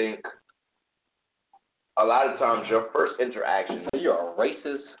I think a lot of times your first interaction... So you're a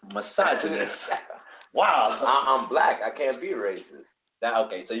racist misogynist. Wow. I'm black. I can't be racist.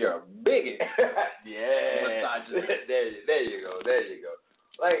 Okay, so you're a bigot. Yeah. Misogynist. There you go.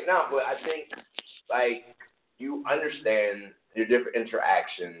 But I think, you understand your different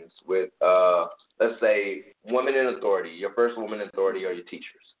interactions with, let's say, women in authority, your first woman in authority are your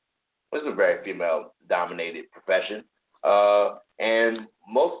teachers. This is a very female-dominated profession. And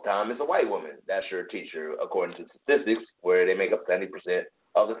most of the time, it's a white woman that's your teacher, according to statistics, where they make up 70%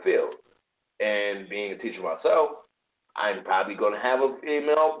 of the field. And being a teacher myself, I'm probably going to have a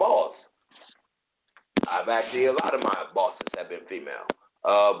female boss. A lot of my bosses have been female.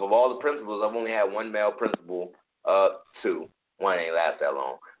 Of all the principals, I've only had one male principal, two. One ain't last that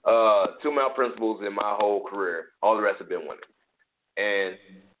long. Two male principals in my whole career. All the rest have been women. And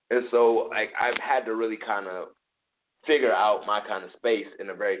so, like, I've had to really kind of figure out my kind of space in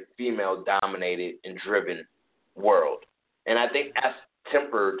a very female-dominated and driven world. And I think that's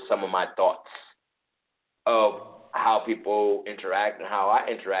tempered some of my thoughts of how people interact and how I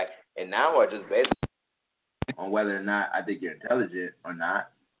interact. And now I just basically on whether or not I think you're intelligent or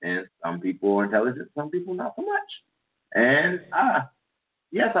not. And some people are intelligent, some people not so much. And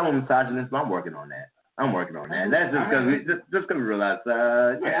yes, I'm a misogynist, but I'm working on that. That's just because we realize,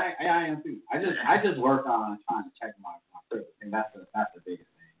 yeah. I am too. I just work on trying to check my privilege. I think that's the biggest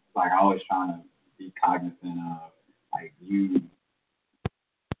thing. Like, I always trying to be cognizant of, like, you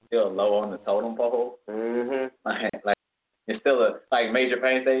feel low on the totem pole. Mm-hmm. Like you're still like Major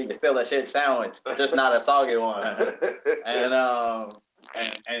Payne say, you're still a shit sandwich, just not a soggy one. and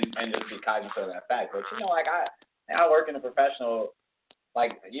just be cognizant of that fact. But like I work in a professional.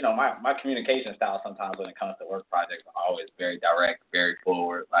 Like, my communication style sometimes when it comes to work projects are always very direct, very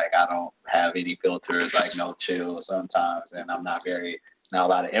forward. Like, I don't have any filters, like no chill sometimes, and I'm not a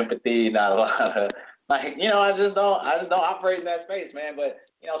lot of empathy, not a lot of, like, I just don't operate in that space, man. But,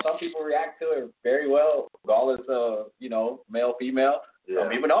 some people react to it very well, regardless of, male, female. Yeah. Some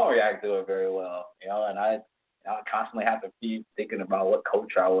people don't react to it very well, and I constantly have to keep thinking about what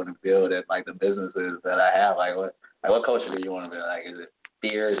culture I want to build at, like, the businesses that I have. Like, what culture do you want to build? Like, is it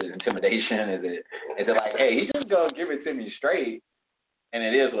fear? Is it intimidation? Is it like, hey, he's just gonna give it to me straight, and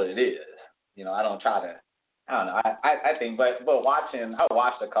it is what it is. I don't try to. I don't know. I think, but I watched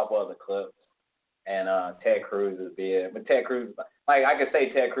a couple of the clips, and Ted Cruz is big, but Ted Cruz, like, I could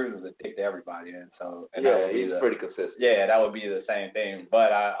say Ted Cruz is a dick to everybody, and he's pretty consistent. Yeah, that would be the same thing.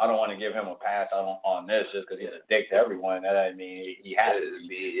 But I don't want to give him a pass on this just because he's a dick to everyone. That doesn't mean he has to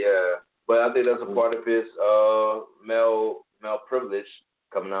be. Yeah, but I think that's a part of his male privilege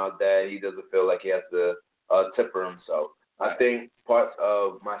coming out, that he doesn't feel like he has to temper himself. Right. I think parts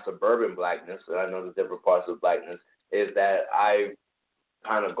of my suburban blackness, and I know there's different parts of blackness, is that I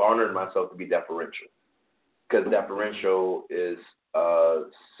kind of garnered myself to be deferential. Because deferential is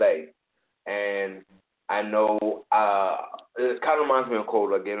safe. And I know it kind of reminds me of a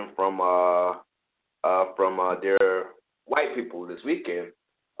quote I get from their white people this weekend.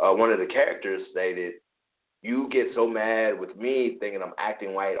 One of the characters stated, "You get so mad with me thinking I'm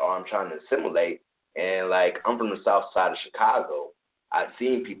acting white or I'm trying to assimilate, and, like, I'm from the south side of Chicago. I've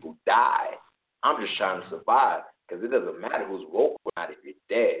seen people die. I'm just trying to survive, because it doesn't matter who's woke or not if you're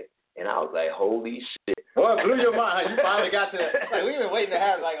dead." And I was like, holy shit. Boy, it blew your mind. You finally got to that. Like, we've been waiting to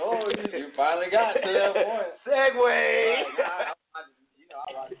have, like, you finally got to that point. Segway. I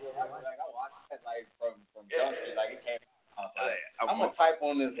watched it, like, from Jump Street, like, it came out. I'm gonna type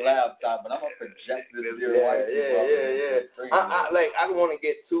on this laptop, but I'm gonna project this. Yeah. I don't want to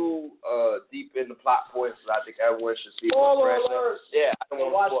get too deep in the plot points. I think everyone should see. Yeah, I don't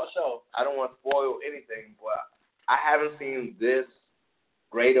want to watch the show. I don't want to spoil anything, but I haven't seen this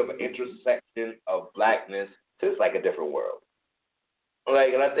great of an intersection of blackness since, like, A Different World.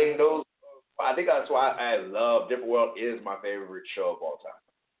 Like, and I think that's why I love Different World is my favorite show of all time.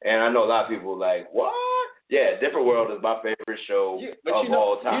 And I know a lot of people like, what? Yeah, Different World is my favorite show of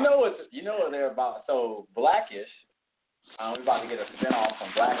all time. You know what they're about? So, Blackish, we're about to get a spinoff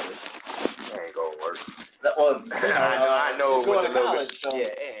from Blackish. It ain't gonna work. I know. Going to college, so.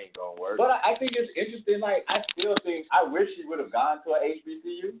 Yeah, it ain't gonna work. But I think it's interesting. Like, I still think I wish she would have gone to a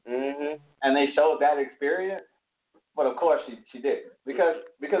HBCU, and they showed that experience. But of course she didn't, because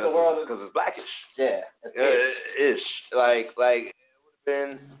the world is, because it's Blackish. Yeah, it's like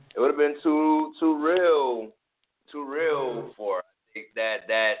it would have been too real for her. I think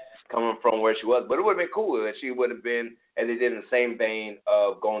that coming from where she was, but it would have been cool if she would have been, as they did in the same vein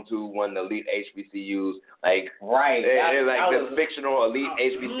of going to one of the elite HBCUs, like right, the fictional elite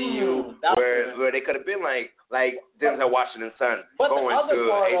HBCU where they could have been like Denzel Washington's son going to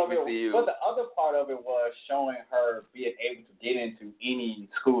HBCU. But the other part of it was showing her being able to get into any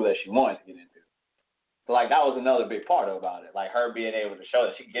school that she wanted to get into. So, like, that was another big part about it. Like, her being able to show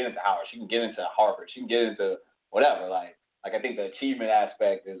that she can get into Howard, she can get into Harvard, she can get into whatever. Like I think the achievement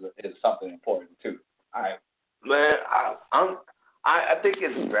aspect is something important too. All right, Man, I think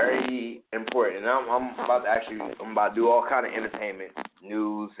it's very important. I'm about to do all kind of entertainment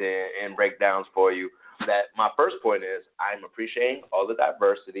news and breakdowns for you. That my first point is I'm appreciating all the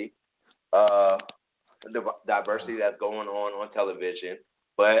diversity, that's going on television.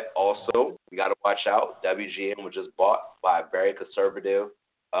 But also we got to watch out. WGN was just bought by a very conservative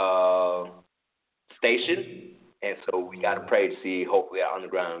station, and so we got to pray to see. Hopefully, our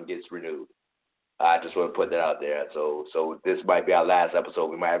underground gets renewed. I just want to put that out there. So this might be our last episode.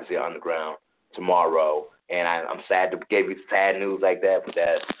 We might have to see Underground tomorrow. And I'm sad to give you sad news like that, but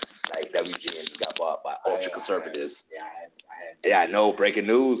that like WGN just got bought by ultra conservatives. I know. Breaking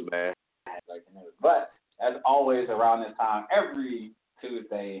news, man. Breaking news. But as always, around this time, every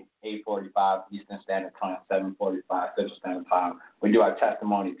Tuesday, 8:45 Eastern Standard Time, 7:45 Central Standard Time, we do our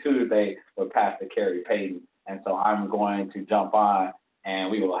Testimony Tuesday with Pastor Cary Payton. And so I'm going to jump on,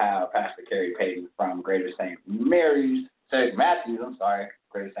 and we will have Pastor Cary Payton from Greater St. Matthew's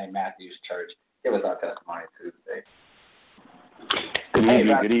Church. Give us our Testimony Tuesday.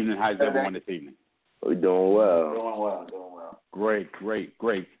 Good evening. How's everyone this evening? We're doing well. Doing well. Great.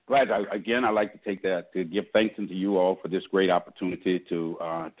 I'd like to take that to give thanks unto you all for this great opportunity to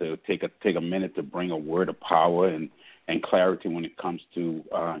take a minute to bring a word of power and clarity when it comes to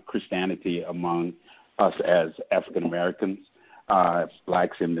Christianity among us as African Americans,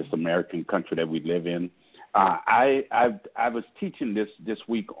 blacks in this American country that we live in. I was teaching this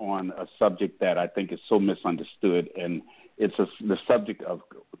week on a subject that I think is so misunderstood, and it's the subject of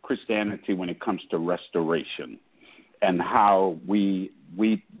Christianity when it comes to restoration, and how we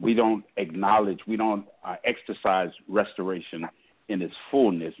don't acknowledge, we don't exercise restoration in its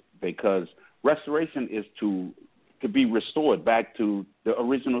fullness, because restoration is to be restored back to the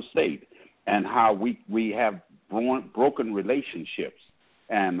original state, and how we have broken relationships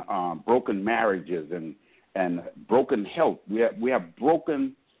and broken marriages and broken health. We have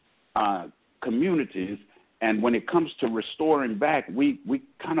broken communities, and when it comes to restoring back, we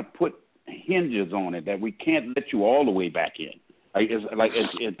kind of put hinges on it that we can't let you all the way back in.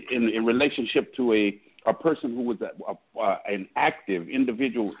 It's in relationship to a person who was an active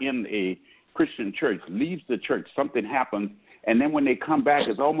individual in a Christian church, leaves the church, something happens, and then when they come back,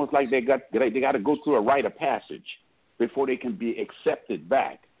 it's almost like they got to go through a rite of passage before they can be accepted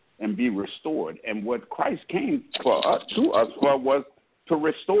back and be restored. And what Christ came to us for was to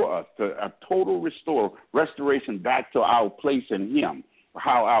restore us, to a total restoration back to our place in Him,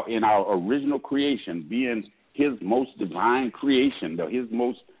 in our original creation, being His most divine creation, His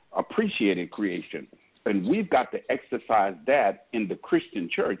most appreciated creation. And we've got to exercise that in the Christian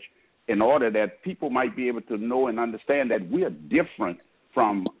church in order that people might be able to know and understand that we are different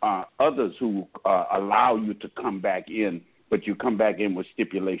from others who allow you to come back in, but you come back in with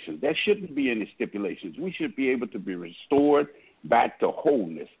stipulations. There shouldn't be any stipulations. We should be able to be restored back to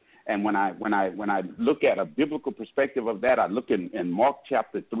wholeness. And when I look at a biblical perspective of that, I look in Mark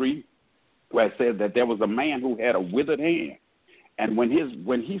chapter 3, where it says that there was a man who had a withered hand. And when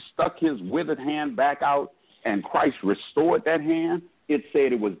he stuck his withered hand back out and Christ restored that hand, it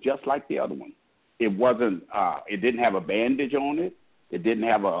said it was just like the other one. It wasn't. It didn't have a bandage on it. It didn't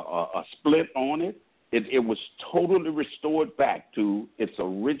have a split on it. It was totally restored back to its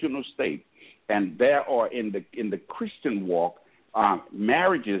original state. And there are in the Christian walk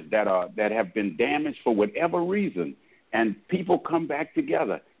marriages that have been damaged for whatever reason, and people come back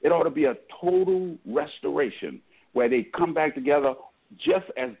together. It ought to be a total restoration where they come back together just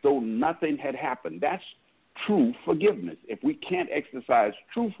as though nothing had happened. That's true forgiveness. If we can't exercise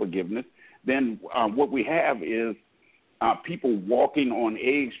true forgiveness, then what we have is people walking on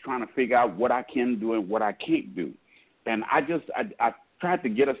eggs trying to figure out what I can do and what I can't do. And I tried to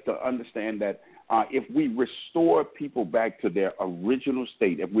get us to understand that if we restore people back to their original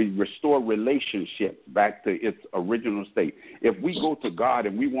state, if we restore relationships back to its original state, if we go to God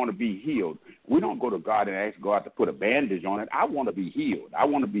and we want to be healed, we don't go to God and ask God to put a bandage on it. I want to be healed. I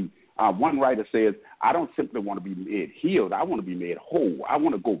want to be, one writer says, I don't simply want to be made healed. I want to be made whole. I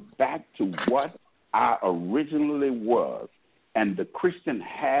want to go back to what I originally was. And the Christian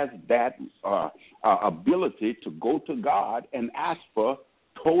has that ability to go to God and ask for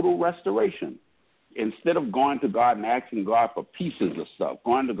total restoration. Instead of going to God and asking God for pieces of stuff,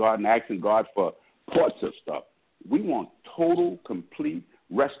 going to God and asking God for parts of stuff, we want total, complete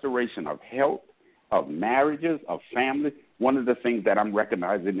restoration of health, of marriages, of family. One of the things that I'm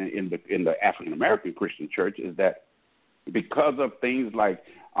recognizing in the African American Christian church is that because of things like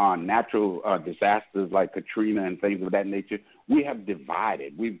natural disasters like Katrina and things of that nature, we have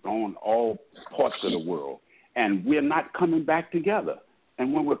divided. We've gone all parts of the world, and we're not coming back together.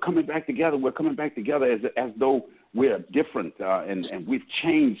 And when we're coming back together as though we're different and we've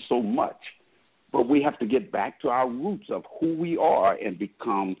changed so much. But we have to get back to our roots of who we are and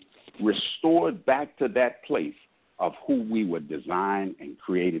become restored back to that place of who we were designed and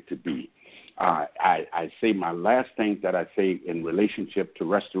created to be. I say my last thing that I say in relationship to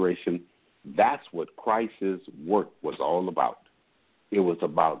restoration, that's what Christ's work was all about. It was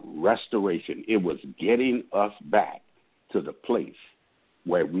about restoration. It was getting us back to the place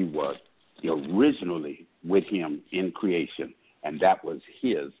where we were originally with him in creation, and that was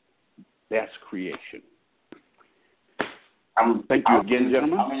his best creation. Thank you again,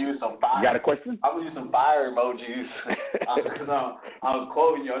 gentlemen. I'm going to use some fire. You got a question? I'm going to use some fire emojis because I'm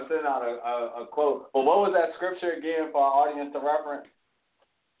quoting you. I'm sending out a quote. But what was that scripture again for our audience to reference?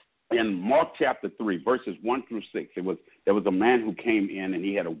 In Mark chapter 3, verses 1 through 6, there was a man who came in and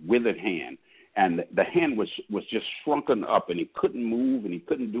he had a withered hand, and the hand was just shrunken up, and he couldn't move and he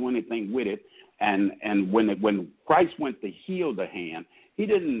couldn't do anything with it. And when Christ went to heal the hand, he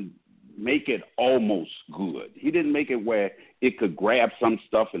didn't make it almost good. He didn't make it where it could grab some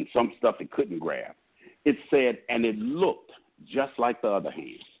stuff and some stuff it couldn't grab. It said, and it looked just like the other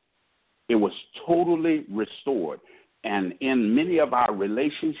hand. It was totally restored. And in many of our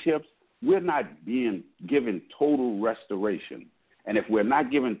relationships, we're not being given total restoration. And if we're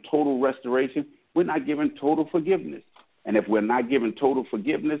not given total restoration, we're not given total forgiveness. And if we're not given total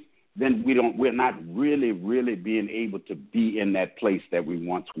forgiveness, then we're not really being able to be in that place that we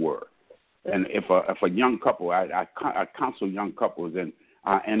once were. And if a young couple, I counsel young couples,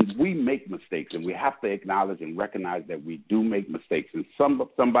 and we make mistakes, and we have to acknowledge and recognize that we do make mistakes, and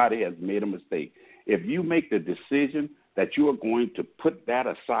somebody has made a mistake. If you make the decision that you are going to put that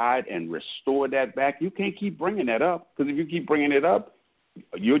aside and restore that back, you can't keep bringing that up, because if you keep bringing it up,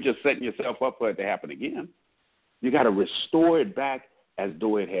 you're just setting yourself up for it to happen again. You got to restore it back as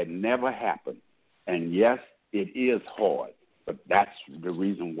though it had never happened. And yes, it is hard, but that's the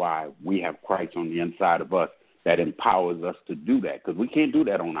reason why we have Christ on the inside of us that empowers us to do that, because we can't do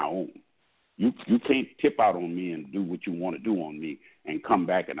that on our own. You can't tip out on me and do what you want to do on me and come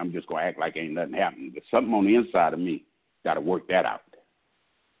back and I'm just going to act like ain't nothing happened. There's something on the inside of me. Got to work that out.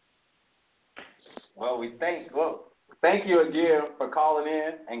 Well, thank you again for calling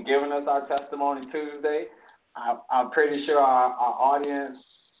in and giving us our testimony Tuesday. I'm pretty sure our audience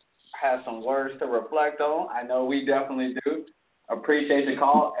has some words to reflect on. I know we definitely do. Appreciate the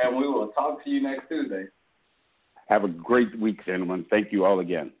call, and we will talk to you next Tuesday. Have a great week, gentlemen. Thank you all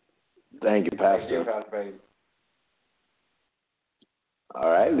again. Thank you, Pastor. Thank you, Pastor. All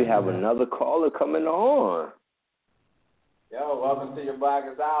right, we have another caller coming on. Yo, welcome to Your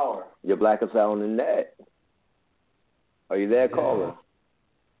Blackest Hour. Your Blackest Hour on the net. Are you there, caller?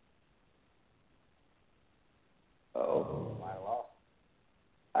 Oh.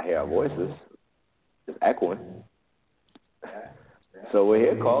 I hear our voices. It's echoing. So we're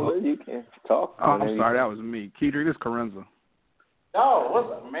here, caller. You can talk. Oh, I'm sorry. That was me. Keedrick, this is Carenza. Yo, what's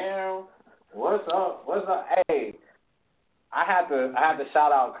up, man? What's up? Hey, I had to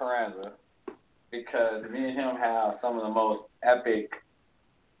shout out Carenza because me and him have some of the most epic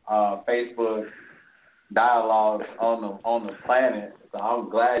Facebook dialogues on the planet. So I'm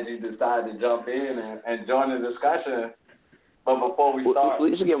glad you decided to jump in and join the discussion. But before we start,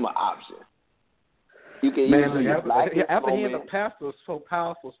 you should give him an option. You can after hearing the pastor's so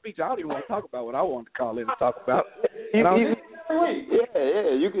powerful speech, I don't even want to talk about what I wanted to call in and talk about. Yeah. You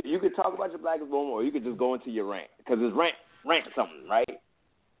could talk about your blackest moment, or you could just go into your rant because it's rant something, right?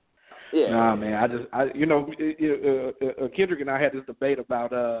 Yeah. Nah, man. Kendrick and I had this debate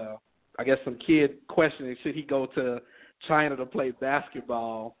about I guess some kid questioning should he go to China to play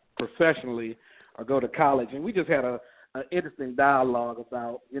basketball professionally or go to college, and we just had an interesting dialogue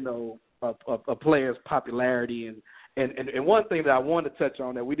about a player's popularity and one thing that I wanted to touch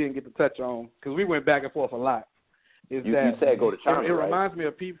on that we didn't get to touch on because we went back and forth a lot is you that said go to China. It reminds me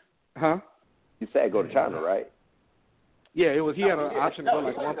of people, huh? You said go to China, right? Yeah, it was. He had an option to go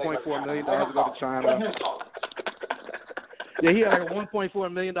like $1.4 million to go to China. Yeah, he had like a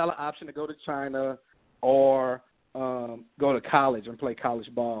 $1.4 million option to go to China or go to college and play college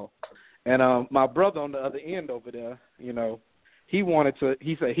ball. And my brother on the other end over there, he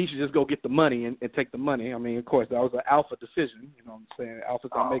said he should just go get the money and take the money. I mean, of course, that was an alpha decision. You know what I'm saying?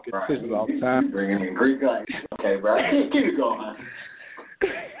 Alphas don't make good decisions all the time. You bringing in Greek guys. Okay, bro. Keep it going.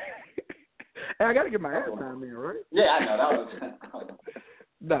 Hey, I got to get my airtime in, right? Yeah, I know. That was...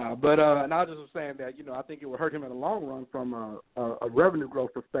 Nah, but and I just was saying that, I think it would hurt him in the long run from a revenue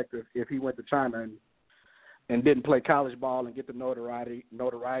growth perspective if he went to China and didn't play college ball and get the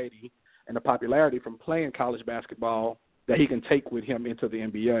notoriety and the popularity from playing college basketball that he can take with him into the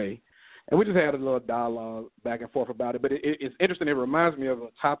NBA. And we just had a little dialogue back and forth about it. But it's interesting. It reminds me of a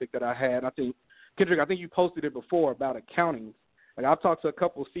topic that I had. I think, Kendrick, you posted it before about accounting. Like, I've talked to a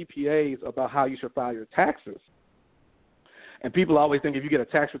couple of CPAs about how you should file your taxes. And people always think if you get a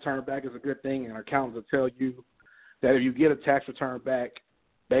tax return back, it's a good thing. And accountants will tell you that if you get a tax return back,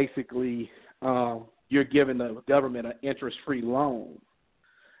 basically you're giving the government an interest-free loan.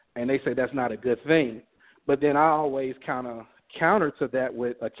 And they say that's not a good thing. But then I always kind of counter to that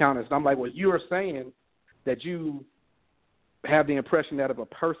with accountants. And I'm like, well, you are saying that you have the impression that if a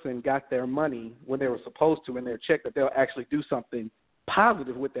person got their money when they were supposed to in their check, that they'll actually do something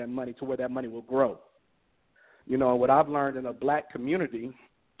positive with that money to where that money will grow. You know, what I've learned in a black community,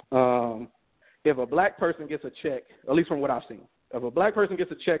 if a black person gets a check, at least from what I've seen, if a black person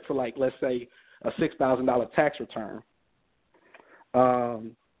gets a check for, like, let's say a $6,000 tax return,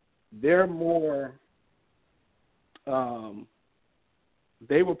 they're more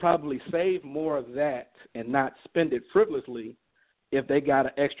they will probably save more of that and not spend it frivolously if they got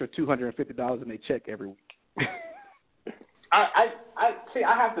an extra $250 in their check every week. I see.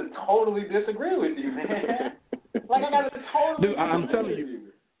 I have to totally disagree with you, man. Like, I got to totally. Dude, I'm telling you.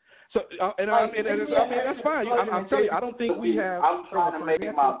 So, that's fine. I'm telling you, I don't think we have. I'm trying to make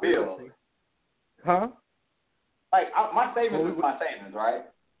my bill. Huh? Like, my savings is my savings, right?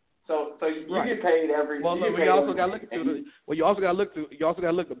 So you get paid every. Well, look, you also got to look through you also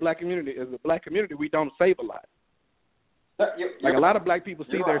got to look at the black community. As a black community, we don't save a lot. Like, a lot of black people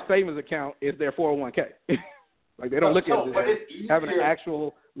see their savings account is their 401k. Like, they don't look at it as having an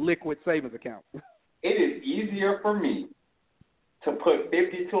actual liquid savings account. It is easier for me to put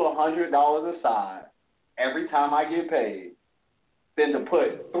 $50 to $100 aside every time I get paid than to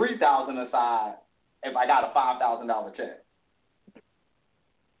put $3,000 aside if I got a $5,000 check.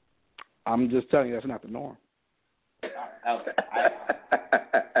 I'm just telling you that's not the norm. Okay.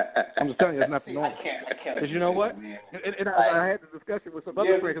 I'm just telling you that's not the norm. I can't. Because you know what? And I had this discussion with some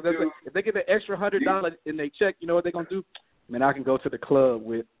other friends. If they get an extra $100 in their check, you know what they're going to do? Man, I can go to the club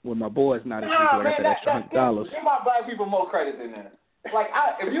with my boys. Not as easy. I got that extra $100. Give my black people more credit than that. Like,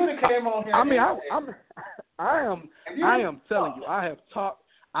 if you would have came on here, I am telling you, I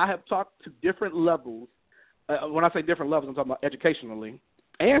have talked to different levels. When I say different levels, I'm talking about educationally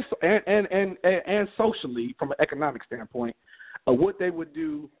and socially from an economic standpoint of what they would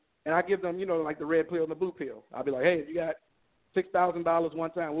do. And I give them, you know, like the red pill and the blue pill. I'll be like, hey, if you got $6,000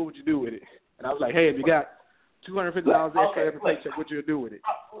 one time, what would you do with it? And I was like, hey, if you got $250 extra every paycheck, what you do with it?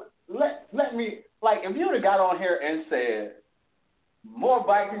 Let me, like, if you would have got on here and said more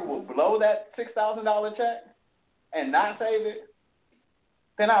black people will blow that $6,000 check and not save it,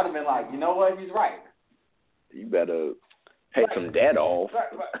 then I would have been like, you know what, he's right. You better pay some debt off.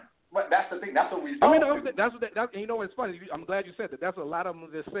 But that's the thing. That's what we. I mean, that's you know what's funny. I'm glad you said that. That's what a lot of them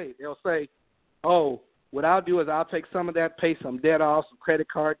just say. They'll say, "Oh, what I'll do is I'll take some of that, pay some debt off, some credit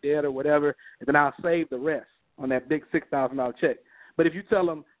card debt or whatever, and then I'll save the rest on that big $6,000 check." But if you tell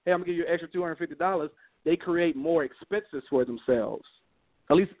them, "Hey, I'm gonna give you an extra $250," they create more expenses for themselves.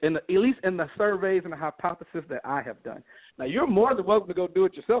 At least in the surveys and the hypothesis that I have done. Now, you're more than welcome to go do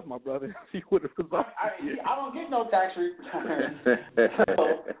it yourself, my brother. See what the results. I don't get no tax returns,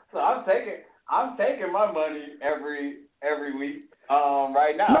 so I'm taking my money every week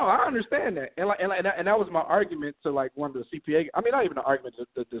right now. No, I understand that, and that was my argument to like one of the CPA. I mean, not even an argument,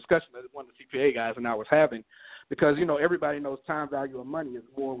 the discussion that one of the CPA guys and I was having, because you know everybody knows time value of money is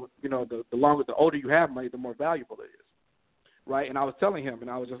more. You know, the older you have money, the more valuable it is. Right, and I was telling him,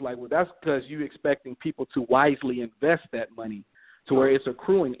 and I was just like, well, that's because you expecting people to wisely invest that money to where it's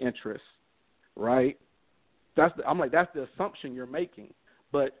accruing interest, right? I'm like, that's the assumption you're making.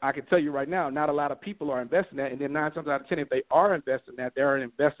 But I can tell you right now, not a lot of people are investing that, and then 9 times out of 10, if they are investing that, they're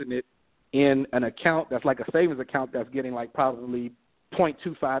investing it in an account that's like a savings account that's getting like probably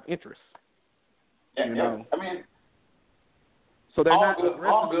 0.25 interest. Yeah, you know? I mean, so they're not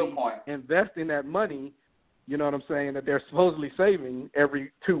aggressively investing that money. You know what I'm saying? That they're supposedly saving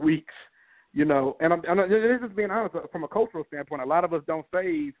every 2 weeks, you know. And I'm just being honest, from a cultural standpoint, a lot of us don't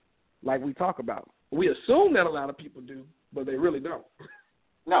save like we talk about. We assume that a lot of people do, but they really don't.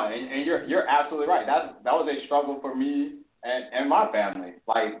 No, and you're absolutely right. That was a struggle for me and my family,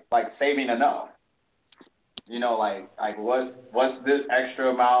 like saving enough. You know, like what's this extra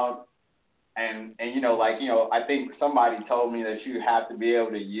amount? And you know, I think somebody told me that you have to be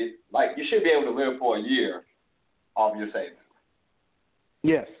able to, you should be able to live for a year off your savings.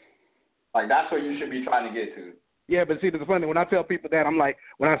 Yes. Like, that's what you should be trying to get to. Yeah, but see, the funny, when I tell people that, I'm like,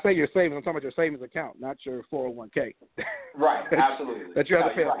 when I say your savings, I'm talking about your savings account, not your 401k. Right, absolutely. That you have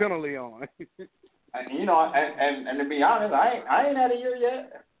to pay a penalty on. And you know, and to be honest, I ain't had a year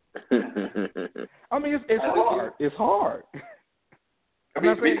yet. I mean, it's hard. It's hard.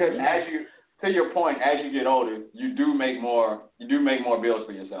 Because to your point, as you get older, you do make more bills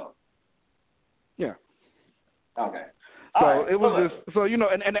for yourself. Yeah. Okay. So right. it was just so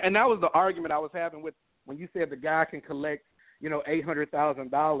and that was the argument I was having with when you said the guy can collect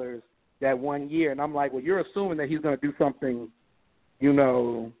 $800,000 that 1 year, and I'm like, well, you're assuming that he's going to do something, I don't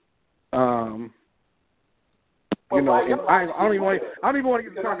even want to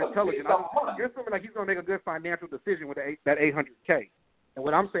use the term intelligent. You're assuming like he's going to make a good financial decision with that $800K. And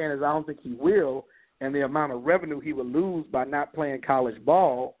what I'm saying is I don't think he will, and the amount of revenue he would lose by not playing college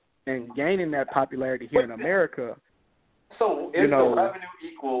ball and gaining that popularity here in America. So is the revenue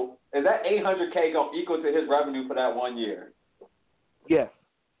equal? Is that $800K going to equal to his revenue for that 1 year? Yes.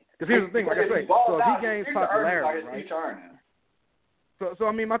 Because here's the thing, like I say, so if he gains popularity, right? So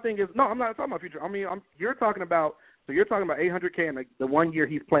I mean, my thing is, no, I'm not talking about future. I mean, you're talking about $800K in the 1 year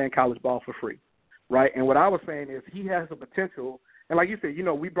he's playing college ball for free, right? And what I was saying is he has the potential. And like you said,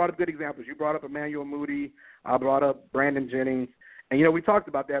 we brought up good examples. You brought up Emmanuel Moody. I brought up Brandon Jennings. And, we talked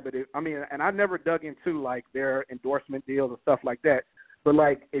about that. But, and I never dug into, like, their endorsement deals and stuff like that. But,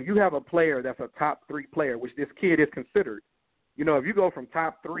 like, if you have a player that's a top 3 player, which this kid is considered, if you go from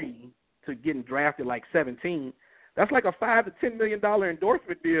top 3 to getting drafted like 17, that's like a $5 to $10 million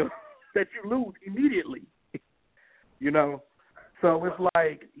endorsement deal that you lose immediately, So it's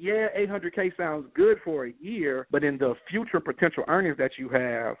like, yeah, $800K sounds good for a year, but in the future potential earnings that you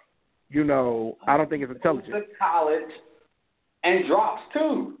have, I don't think it's intelligent. To college and drops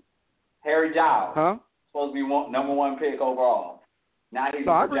too. Harry Giles, supposed to be number 1 pick overall. Now he's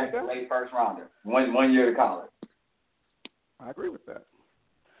projected late first rounder. 1 year to college. I agree with that.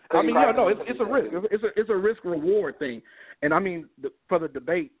 I mean, it's a risk. It's a risk reward thing, and I mean, for the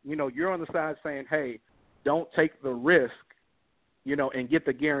debate, you're on the side saying, hey, don't take the risk. And get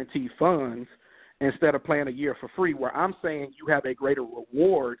the guaranteed funds instead of playing a year for free, where I'm saying you have a greater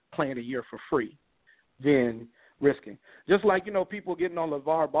reward playing a year for free than risking. Just like, people getting on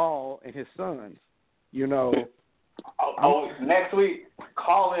LeVar Ball and his sons, next week,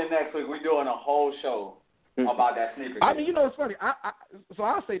 call in next week. We're doing a whole show about that sneaker. I mean, it's funny. So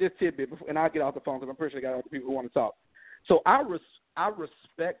I'll say this tidbit, and I'll get off the phone because I'm pretty sure I got other people who want to talk. So I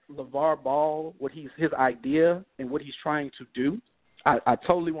respect LeVar Ball, his idea and what he's trying to do. I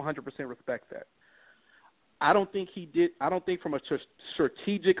totally 100% respect that. I don't think from a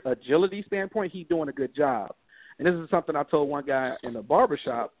strategic agility standpoint, he's doing a good job. And this is something I told one guy in the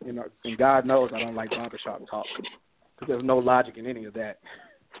barbershop, and God knows I don't like barbershop talk because there's no logic in any of that.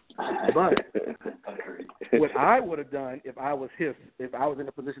 But what I would have done if I was in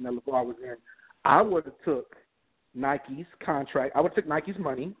the position that LeVar was in, I would have took Nike's contract. I would have took Nike's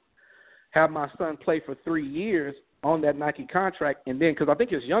money, have my son play for 3 years on that Nike contract, and then, because I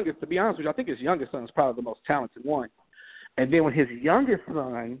think his youngest, to be honest with you, I think his youngest son is probably the most talented one. And then when his youngest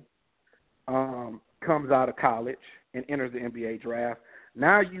son comes out of college and enters the NBA draft,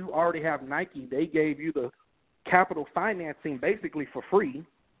 now you already have Nike. They gave you the capital financing basically for free.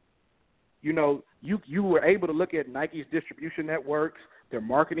 You were able to look at Nike's distribution networks, their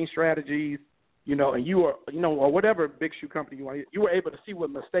marketing strategies, and you were, or whatever big shoe company you want, you were able to see what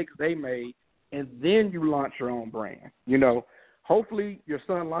mistakes they made, and then you launch your own brand. Hopefully your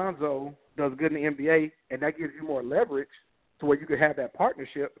son Lonzo does good in the NBA, and that gives you more leverage to where you could have that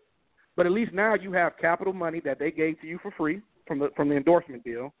partnership. But at least now you have capital money that they gave to you for free from the endorsement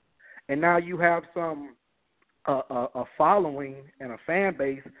deal, and now you have some a following and a fan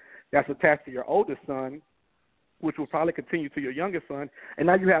base that's attached to your oldest son, which will probably continue to your youngest son, and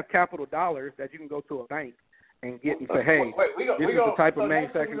now you have capital dollars that you can go to a bank and get and say, hey, this is the type of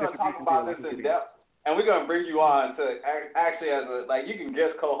manufacturing distribution deal we can get. And we're going to bring you on to actually you can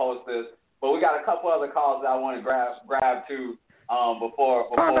just co-host this, but we got a couple other calls that I want to grab too before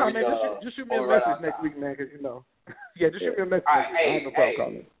man, just shoot me a message next week, man, because yeah, just shoot me a message. All right,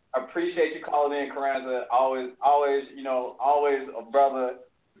 hey, appreciate you calling in, Carranza. Always a brother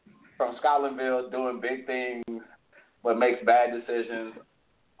from Scotlandville doing big things, but makes bad decisions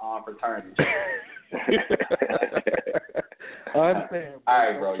on fraternity. I understand. All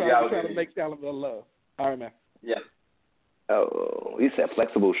right, bro. I'm trying to make Scotlandville love. All right, man. Yeah. Oh, he said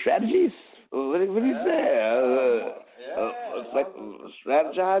flexible strategies. What did he say?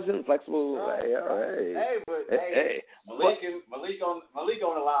 Strategizing, flexible. Hey. Malik on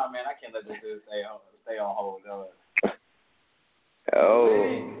the line, man. I can't let this dude stay on hold.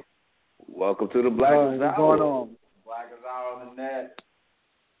 Oh, welcome to the Blackest Hour. What's going on? Blackest Hour on the net.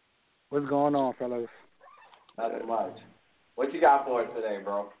 What's going on, fellas? Not too much. What you got for us today,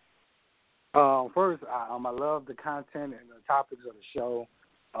 bro? First, I love the content and the topics of the show.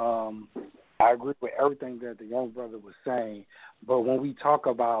 I agree with everything that the young brother was saying. But when we talk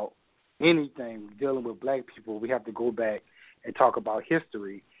about anything dealing with black people, we have to go back and talk about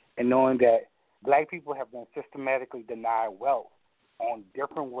history and knowing that black people have been systematically denied wealth on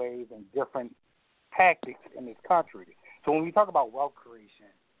different ways and different tactics in this country. So when we talk about wealth creation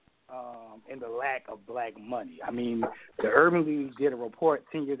and the lack of black money, I mean, the Urban League did a report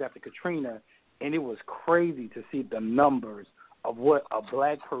 10 years after Katrina, and it was crazy to see the numbers of what a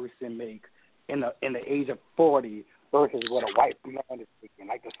black person makes in the age of 40 versus what a white man is making.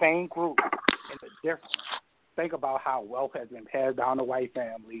 Like the same group and the difference. Think about how wealth has been passed down to white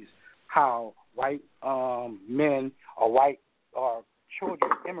families, how white men or white or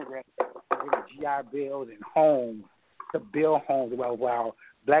children, immigrants, are getting GI bills and homes to build homes while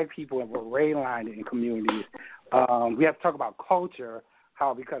black people were redlined in communities. We have to talk about culture,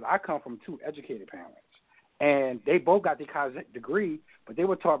 how because I come from two educated parents, and they both got their college degree, but they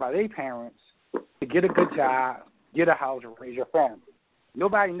were taught by their parents to get a good job, get a house, and raise your family.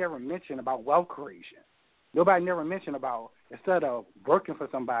 Nobody never mentioned about wealth creation. Nobody never mentioned about, instead of working for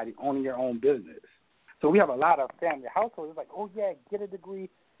somebody, owning your own business. So we have a lot of family households. It's like, oh, yeah, get a degree,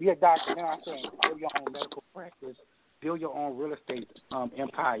 be a doctor. You know what I'm saying? Build your own medical practice, build your own real estate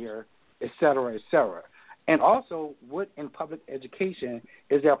empire, et cetera, et cetera. And also, what in public education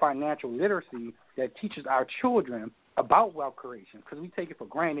is there financial literacy that teaches our children about wealth creation? Because we take it for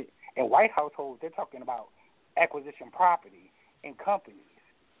granted. In white households, they're talking about acquisition property and companies.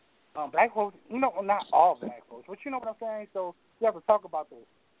 Black folks, not all black folks, but you know what I'm saying? So you have to talk about the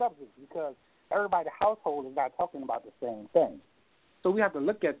subject because everybody's household is not talking about the same thing. So we have to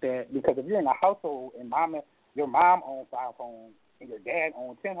look at that because if you're in a household and your mom owns 5 homes and your dad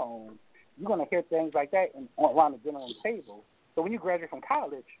owns 10 homes, you're going to hear things like that around the dinner room table. So when you graduate from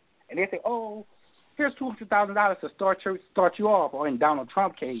college and they say, oh, here's $200,000 to start you off, or in Donald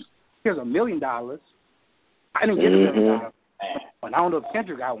Trump case, here's $1 million. I didn't get $1 million. And I don't know if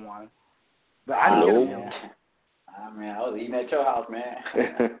Kendrick got one, but I didn't get $1 million. I was eating at your house, man.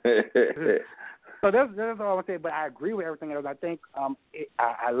 So that's all I want to say. But I agree with everything else. I think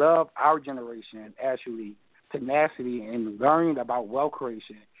I love our generation actually tenacity and learning about wealth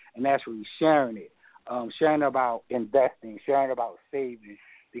creation and actually sharing it, sharing about investing, sharing about saving.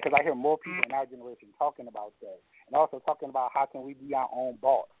 Because I hear more people in our generation talking about that, and also talking about how can we be our own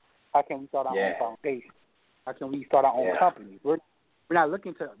boss, how can we start our own foundation, how can we start our own companies. We're not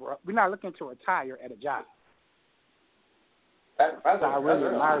looking to retire at a job. So I really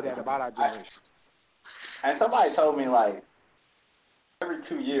admire that about our generation. And somebody told me, like, every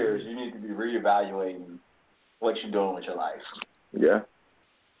 2 years you need to be reevaluating what you're doing with your life. Yeah.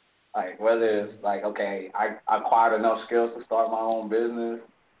 Like, whether it's like, okay, I acquired enough skills to start my own business,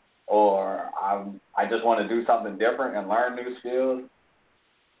 or I just want to do something different and learn new skills.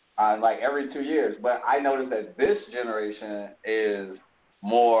 Like every 2 years. But I noticed that this generation is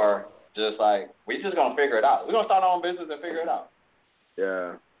more just like, we just going to figure it out. We're going to start our own business and figure it out.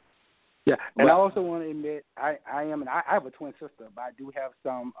 Yeah. Yeah, and I also want to admit I have a twin sister, but I do have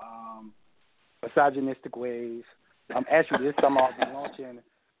some misogynistic ways. Actually, this summer I'll be launching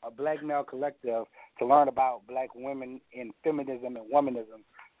a Black Male Collective to learn about Black women in feminism and womanism,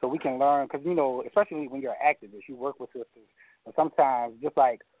 so we can learn. Because especially when you're an activist, you work with sisters, but sometimes just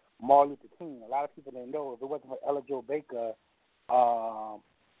like Martin Luther King, a lot of people didn't know if it wasn't for Ella Jo Baker,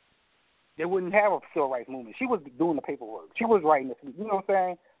 they wouldn't have a civil rights movement. She was doing the paperwork. She was writing the, you know what I'm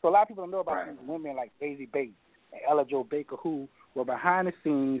saying? So a lot of people don't know about these women like Daisy Bates and Ella Jo Baker who were behind the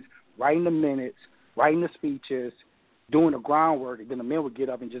scenes, writing the minutes, writing the speeches, doing the groundwork, and then the men would get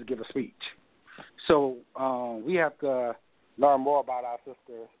up and just give a speech. So we have to learn more about our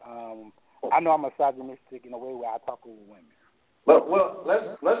sisters. I know I'm misogynistic in a way where I talk over women. Well,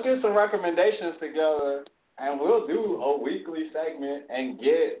 let's get some recommendations together, and we'll do a weekly segment and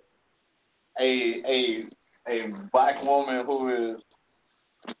get a Black woman who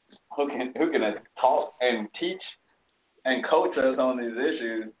can talk and teach and coach us on these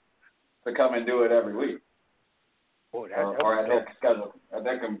issues to come and do it every week. Boy, or at that schedule, at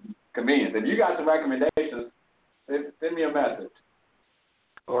that convenience. If you got some recommendations, send me a message.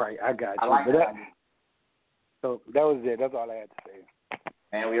 All right, I got you. I like that. So that was it. That's all I had to say.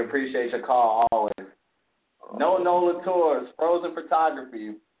 And we appreciate your call always. No Nola Tours, Frozen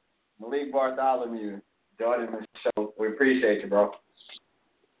Photography, Malik Bartholomew, joining the show. We appreciate you, bro.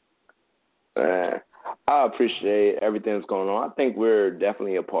 I appreciate everything that's going on. I think we're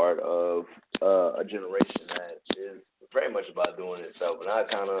definitely a part of a generation that is very much about doing itself, but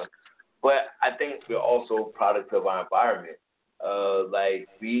I think we're also a product of our environment. like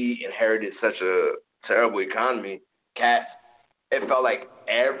we inherited such a terrible economy. Cats, it felt like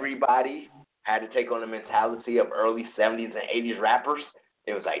everybody had to take on the mentality of early 70s and 80s rappers.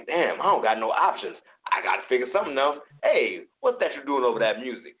 It was like, damn, I don't got no options. I got to figure something else. Hey, what's that you're doing over that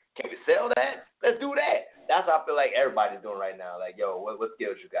music? Can we sell that? Let's do that. That's what I feel like everybody's doing right now. Like, yo, what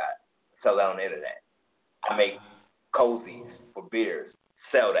skills you got? Sell that on the internet. I make cozies for beers.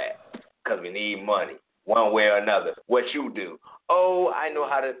 Sell that because we need money one way or another. What you do? Oh, I know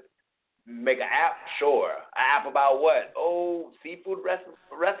how to make an app? Sure. An app about what? Oh, seafood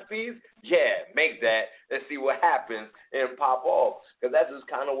recipes? Yeah, make that. Let's see what happens and pop off. Because that's just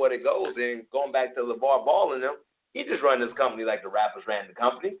kind of what it goes. And going back to LeVar Ball and them, he just run this company like the rappers ran the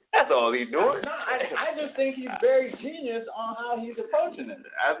company. That's all he's doing. No, I just think he's very genius on how he's approaching it.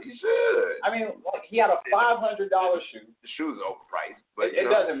 As he should. I mean, like, he had a $500 shoe. The shoe's overpriced. But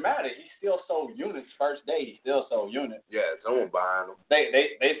it doesn't matter. He still sold units first day. He still sold units. Yeah, someone buying them.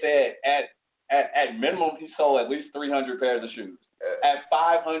 They said at minimum he sold at least 300 pairs of shoes. At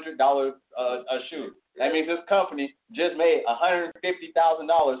 $500 a shoe. That means this company just made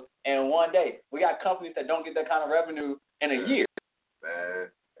 $150,000 in one day. We got companies that don't get that kind of revenue in a year. Man,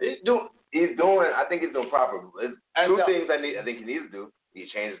 he's doing. I think he's doing proper. Two things I think he needs to do. He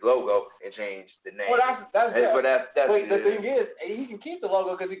changed his logo and changed the name. Well, that's but the thing is, he can keep the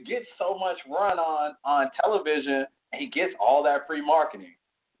logo because he gets so much run on television, and he gets all that free marketing.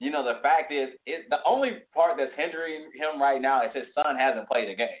 You know, the fact is, the only part that's hindering him right now is his son hasn't played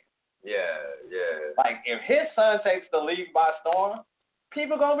a game. Yeah. Like, if his son takes the league by storm,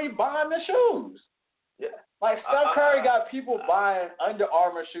 people going to be buying the shoes. Yeah. Like, Steph Curry got people buying Under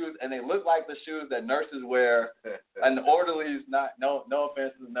Armour shoes, and they look like the shoes that nurses wear, and the orderlies, no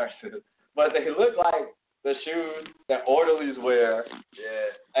offense to the nurses, but they look like the shoes that orderlies wear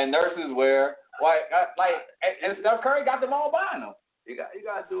and nurses wear. And Steph Curry got them all buying them. You got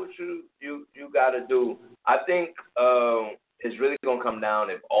to do what you got to do. I think it's really going to come down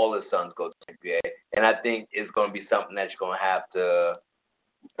if all his sons go to the NBA, and I think it's going to be something that you're going to have to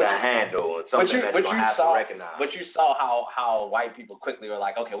handle and something that you're going to have to recognize. But you saw how white people quickly were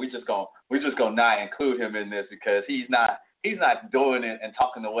like, okay, we're just going to not include him in this because he's not doing it and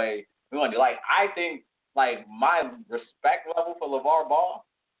talking the way we want to. Like, I think, like, my respect level for LeVar Ball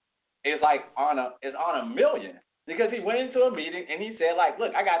is on a million. Because he went into a meeting and he said, like,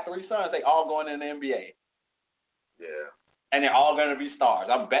 look, I got 3 sons. They all going in the NBA. Yeah. And they're all going to be stars.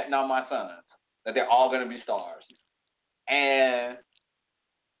 I'm betting on my sons that they're all going to be stars. And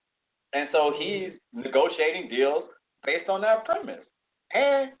so he's negotiating deals based on that premise.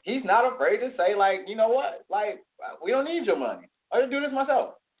 And he's not afraid to say, like, you know what? Like, we don't need your money. I can do this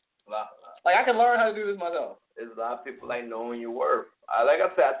myself. Like, I can learn how to do this myself. There's a lot of people like knowing your worth. Like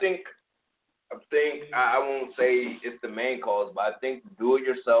I said, I think I won't say it's the main cause, but I think the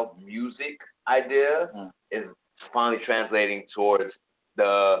do-it-yourself music idea is finally translating towards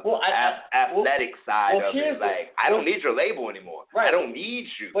the athletic side of it. Like, I don't need your label anymore. Right. I don't need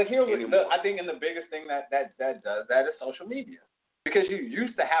you. But here, anymore. I think, the biggest thing that does that is social media, because you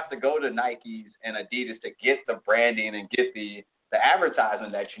used to have to go to Nikes and Adidas to get the branding and get the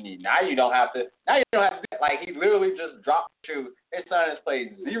advertisement that you need. Now you don't have to. Like, he literally just dropped the shoe. His son has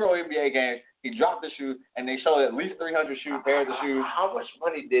played 0 NBA games. He dropped the shoe, and they showed at least 300 pairs of shoes. How much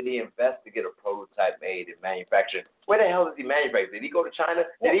money did he invest to get a prototype made and manufactured? Where the hell does he manufacture? Did he go to China?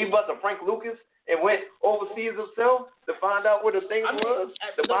 Did he bust a Frank Lucas and went overseas himself to find out where the thing was?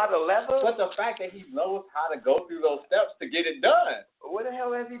 To buy the leather? But the fact that he knows how to go through those steps to get it done. Where the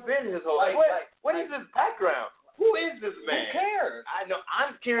hell has he been his whole life? What is his background? Who is this man? Who cares? I know.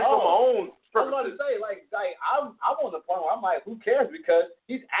 I'm curious for my own purposes. I was about to say, I'm on the point where I'm like, who cares? Because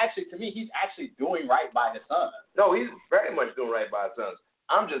he's actually doing right by his son. No, he's very much doing right by his sons.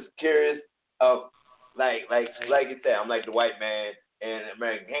 I'm just curious of, like you said, I'm like the white man and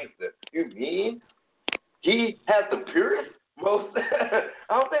American Gangster. You mean he has the purest, most? I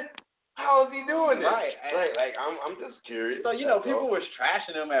don't think. How is he doing this? Right. Like I'm just curious. So people was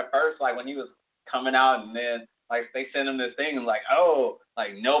trashing him at first, like when he was coming out, and then. Like, they sent him this thing and like, oh,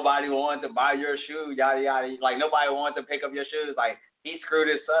 like, nobody wanted to buy your shoe, yada, yada. Like, nobody wanted to pick up your shoes. Like, he screwed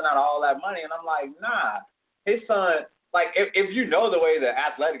his son out of all that money. And I'm like, nah. His son, like, if you know the way the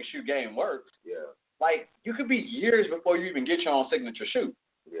athletic shoe game works, like, you could be years before you even get your own signature shoe.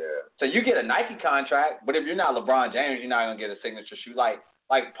 Yeah. So you get a Nike contract, but if you're not LeBron James, you're not going to get a signature shoe. Like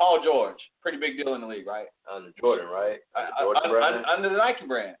Paul George, pretty big deal in the league, right? Under Jordan, right? Under the Nike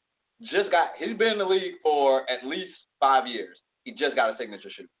brand. He's been in the league for at least 5 years. He just got a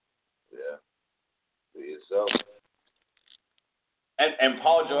signature shoe. Yeah. Do yourself. And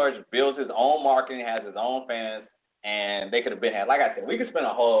Paul George builds his own marketing, has his own fans. And they could have been had. Like I said, I could spend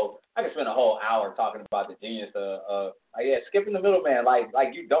a whole hour talking about the genius of skipping the middleman. Like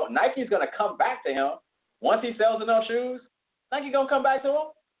you don't. Nike's gonna come back to him once he sells enough shoes. Nike gonna come back to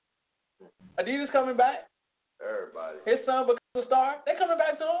him. Adidas coming back. Everybody. His son becomes a star. They coming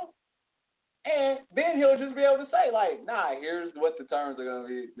back to him. And then he'll just be able to say, like, nah, here's what the terms are going to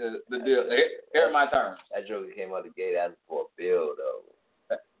be, the deal. Here are my terms. That joke came out the gate asking for a bill, though.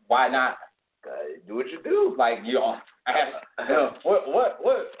 Why not? Do what you do. Like, we'll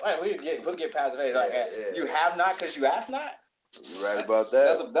get past the like, you have not because you ask not? You're right about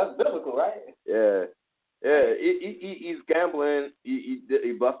that. That's biblical, right? Yeah. Yeah, he's gambling.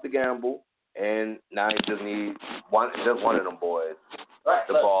 He busts the gamble, and now he just needs one of them boys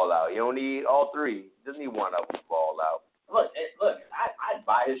to ball out. You don't need all three. You just need one of them to ball out. Look, I'd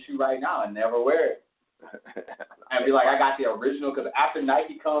buy his shoe right now and never wear it. And be like, I got the original, because after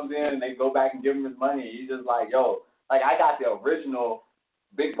Nike comes in and they go back and give him his money, he's just like, yo, like I got the original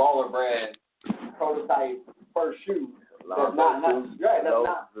Big Baller Brand prototype first shoe. That's not Nike. That's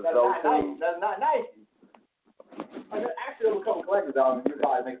not Nike. Like, actually, it'll become a collector's album, and you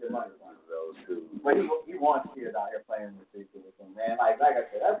probably make your money on those two. But he wants kids out here playing the streets with him, man. Like I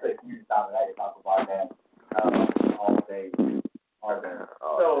said, that's a huge topic. I can talk about that all day.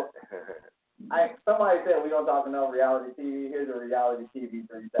 So, somebody said we don't talk enough reality TV. Here's a reality TV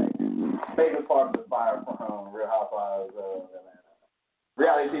 3 seconds. Phaedra Parks was fired from Real Housewives of Atlanta.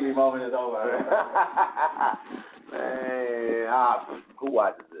 Reality TV moment is over. Man, who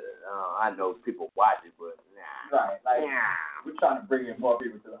watches it? I know people watch it, but nah. Right, like we're trying to bring in more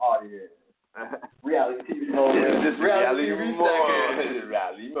people to the audience. Reality TV moment. This reality TV second.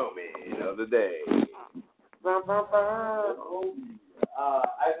 Reality moment of the day.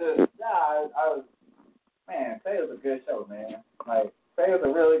 Phaedra's a good show, man. Like, Phaedra's a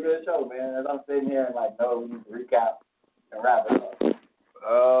really good show, man. As I'm sitting here and like, no, we need to recap and wrap it up.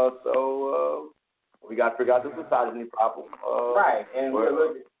 So we got to figure out the misogyny problem. Right, and we're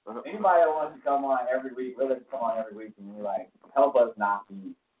looking. Anybody that wants to come on every week, we're looking to come on every week and be like, help us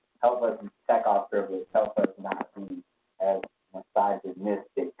check our privilege, help us not be as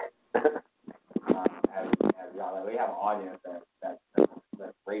misogynistic as y'all. Like, we have an audience that's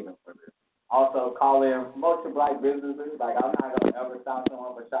raving for this. Also, call in, promote your black businesses. Like, I'm not going to ever stop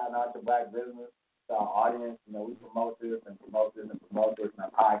someone for shouting out your black business to our audience. You know, we promote this, and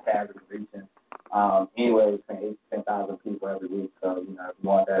our podcast is reaching anywhere between 8,000 to 10,000 people every week. So, you know, if you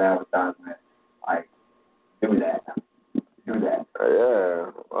want that advertisement, like, do that. Yeah.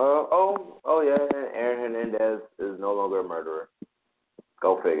 Yeah. Aaron Hernandez is no longer a murderer.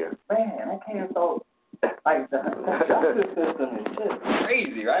 Go figure. Man, I can't so. Like, the justice system is just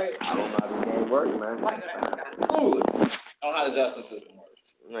crazy, right? I don't know how this game works, man. Like, that's cool. I don't know how the justice system works.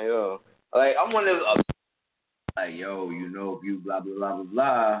 Like, yo. Like, I'm one of those. Like, yo, you know, if you blah, blah, blah, blah,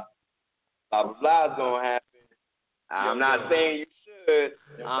 blah, blah, blah, blah is going to happen. I'm not saying you should.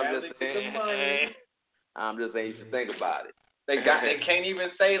 I'm just saying you should think about it. They can't even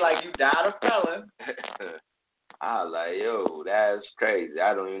say, like, you died a felon. I was like, yo, that's crazy.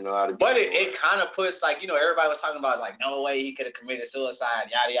 I don't even know how to. But it kind of puts, like, you know, everybody was talking about, like, no way he could have committed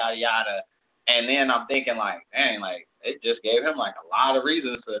suicide, yada, yada, yada. And then I'm thinking, like, dang, like, it just gave him, like, a lot of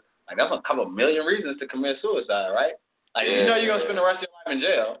reasons to, like, that's a couple million reasons to commit suicide, right? Like, you know you're going to spend the rest of your life in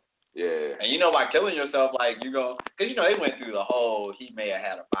jail. Yeah. And you know, by killing yourself, like, you go, because, you know, they went through the whole, he may have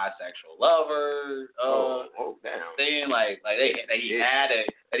had a bisexual lover thing, like he had an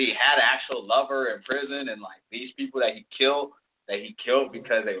actual lover in prison, and, like, these people that he killed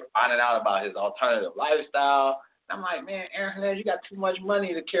because they were finding out about his alternative lifestyle. And I'm like, man, Aaron Hernandez, you got too much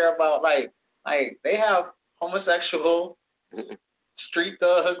money to care about. Like they have homosexual street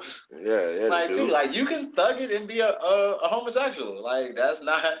thugs. Yeah. Like, dude, like, you can thug it and be a homosexual. Like, those are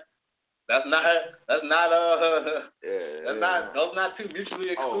not two mutually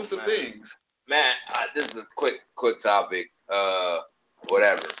exclusive things. Man, this is a quick topic.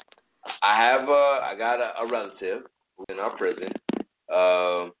 Whatever. I got a relative who's in our prison.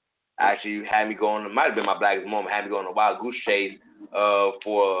 Actually had me going. It might have been my blackest moment. Had me going on a wild goose chase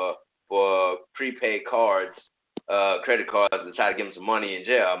for prepaid cards, credit cards, to try to give him some money in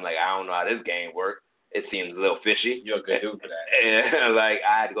jail. I'm like, I don't know how this game works. It seems a little fishy. You're a good dude for that. And like,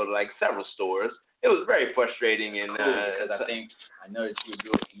 I had to go to like several stores. It was very frustrating, and because I know that you would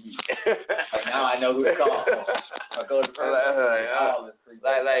do it to me. Like, now I know who to call. I go to prison.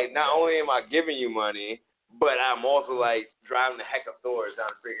 Like, not only am I giving you money, but I'm also like driving the heck of stores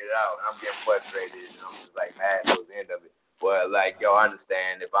trying to figure it out. I'm getting frustrated, and I'm just like mad towards the end of it. But like, yo, I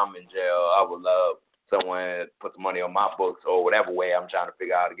understand if I'm in jail, I would love someone to put the money on my books or whatever way I'm trying to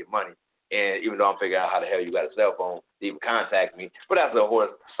figure out how to get money. And even though I'm figuring out how the hell you got a cell phone to even contact me, but that's a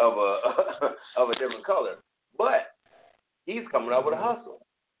horse of a different color. But he's coming up with a hustle.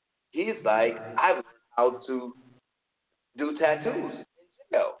 He's like, I've learned how to do tattoos in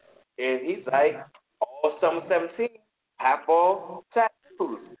jail. And he's like, all summer 17, half all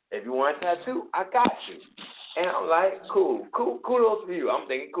tattoos. If you want a tattoo, I got you. And I'm like, cool, kudos to you. I'm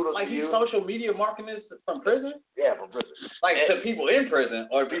thinking kudos to you. Like he's social media marketing this from prison? Yeah, from prison. Like to people in prison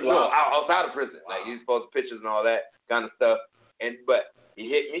or people outside of prison. Like he's posting pictures and all that kind of stuff. But he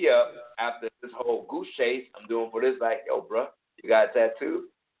hit me up after this whole goose chase I'm doing for this, like, yo, bro, you got a tattoo?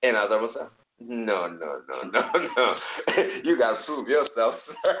 And I was like, what's up? No. You got to prove yourself,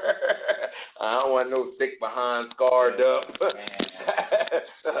 sir. I don't want no thick behind, scarred up. Like,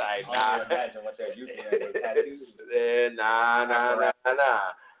 nah. I can imagine what they're using with tattoos. Nah.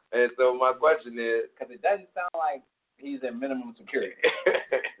 And so my question is, because it doesn't sound like he's in minimum security.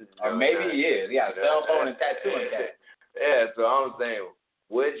 Or maybe he is. He got a cell phone and tattooing cat. Yeah, so I'm saying,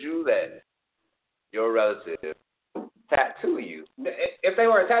 would you let your relative tattoo you? If they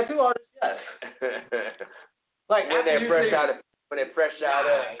were a tattoo artist, yes. Like when they're fresh out of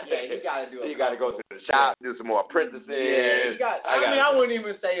yeah, you gotta do it. You gotta go to the shop, do some more apprenticing. Yeah, I wouldn't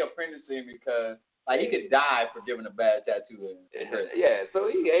even say apprenticing because like he could die for giving a bad tattoo. Yeah, so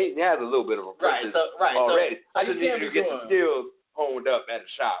he has a little bit of apprentice already. So I just need you to get the skills honed up at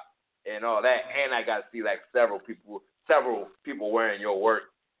the shop and all that, and I gotta see like several people wearing your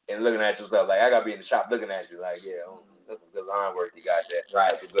work and looking at yourself. Like I gotta be in the shop looking at you, like that's some good line work you got there.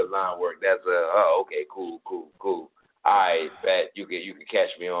 Right. That's a good line work. That's okay, cool. All right, bet you can catch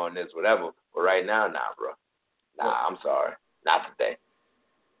me on this, whatever. But right now, nah, bro. Nah, I'm sorry. Not today.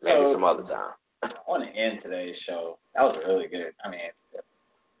 Maybe some other time. I want to end today's show. That was really good. I mean,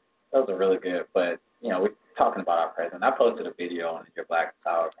 those are really good. But, we're talking about our president. I posted a video on Your Blackest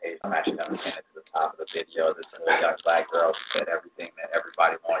Moment page. I'm actually going to pin it to the top of the video. This little young black girl who said everything that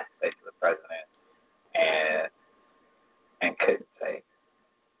everybody wanted to say to the president and couldn't say.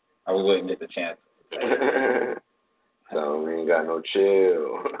 Or we wouldn't get the chance to say. So we ain't got no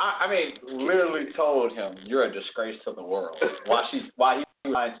chill. I mean, literally told him, you're a disgrace to the world. While he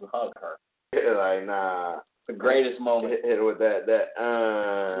trying to hug her. Yeah, like, nah. The greatest moment. Hit her with that.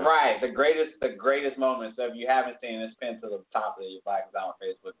 Right, the greatest moment. So if you haven't seen it, pin to the top of your Blackest Moment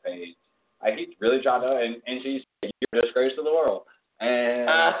Facebook page. Like, he really tried to, and she said, you're a disgrace to the world. And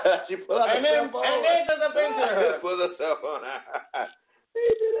she put up and then took a picture. Put herself on. He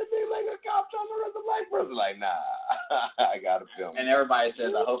did that thing like a cop trying to arrest a black person. Like, nah, I gotta film. And everybody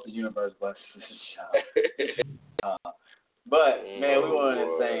says, I hope the universe blesses this show. But man, we want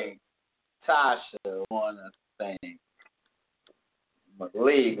to thank Tasha. We want to thank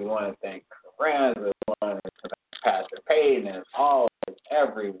Malik. We want to thank Hernandez. We want to thank Pastor Payton. As always,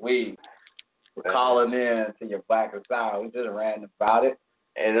 every week, we're calling in to Your Blackest Moment. We just ranting about it.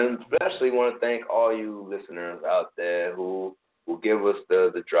 And especially want to thank all you listeners out there who give us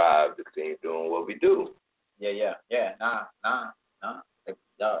the drive to continue doing what we do. Yeah. Nah.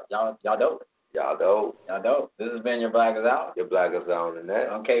 Y'all dope. Y'all dope. This has been Your Blackest Moment. Your Blackest Moment, and that.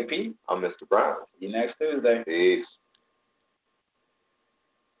 I'm KP. I'm Mr. Brown. See you next Tuesday. Peace.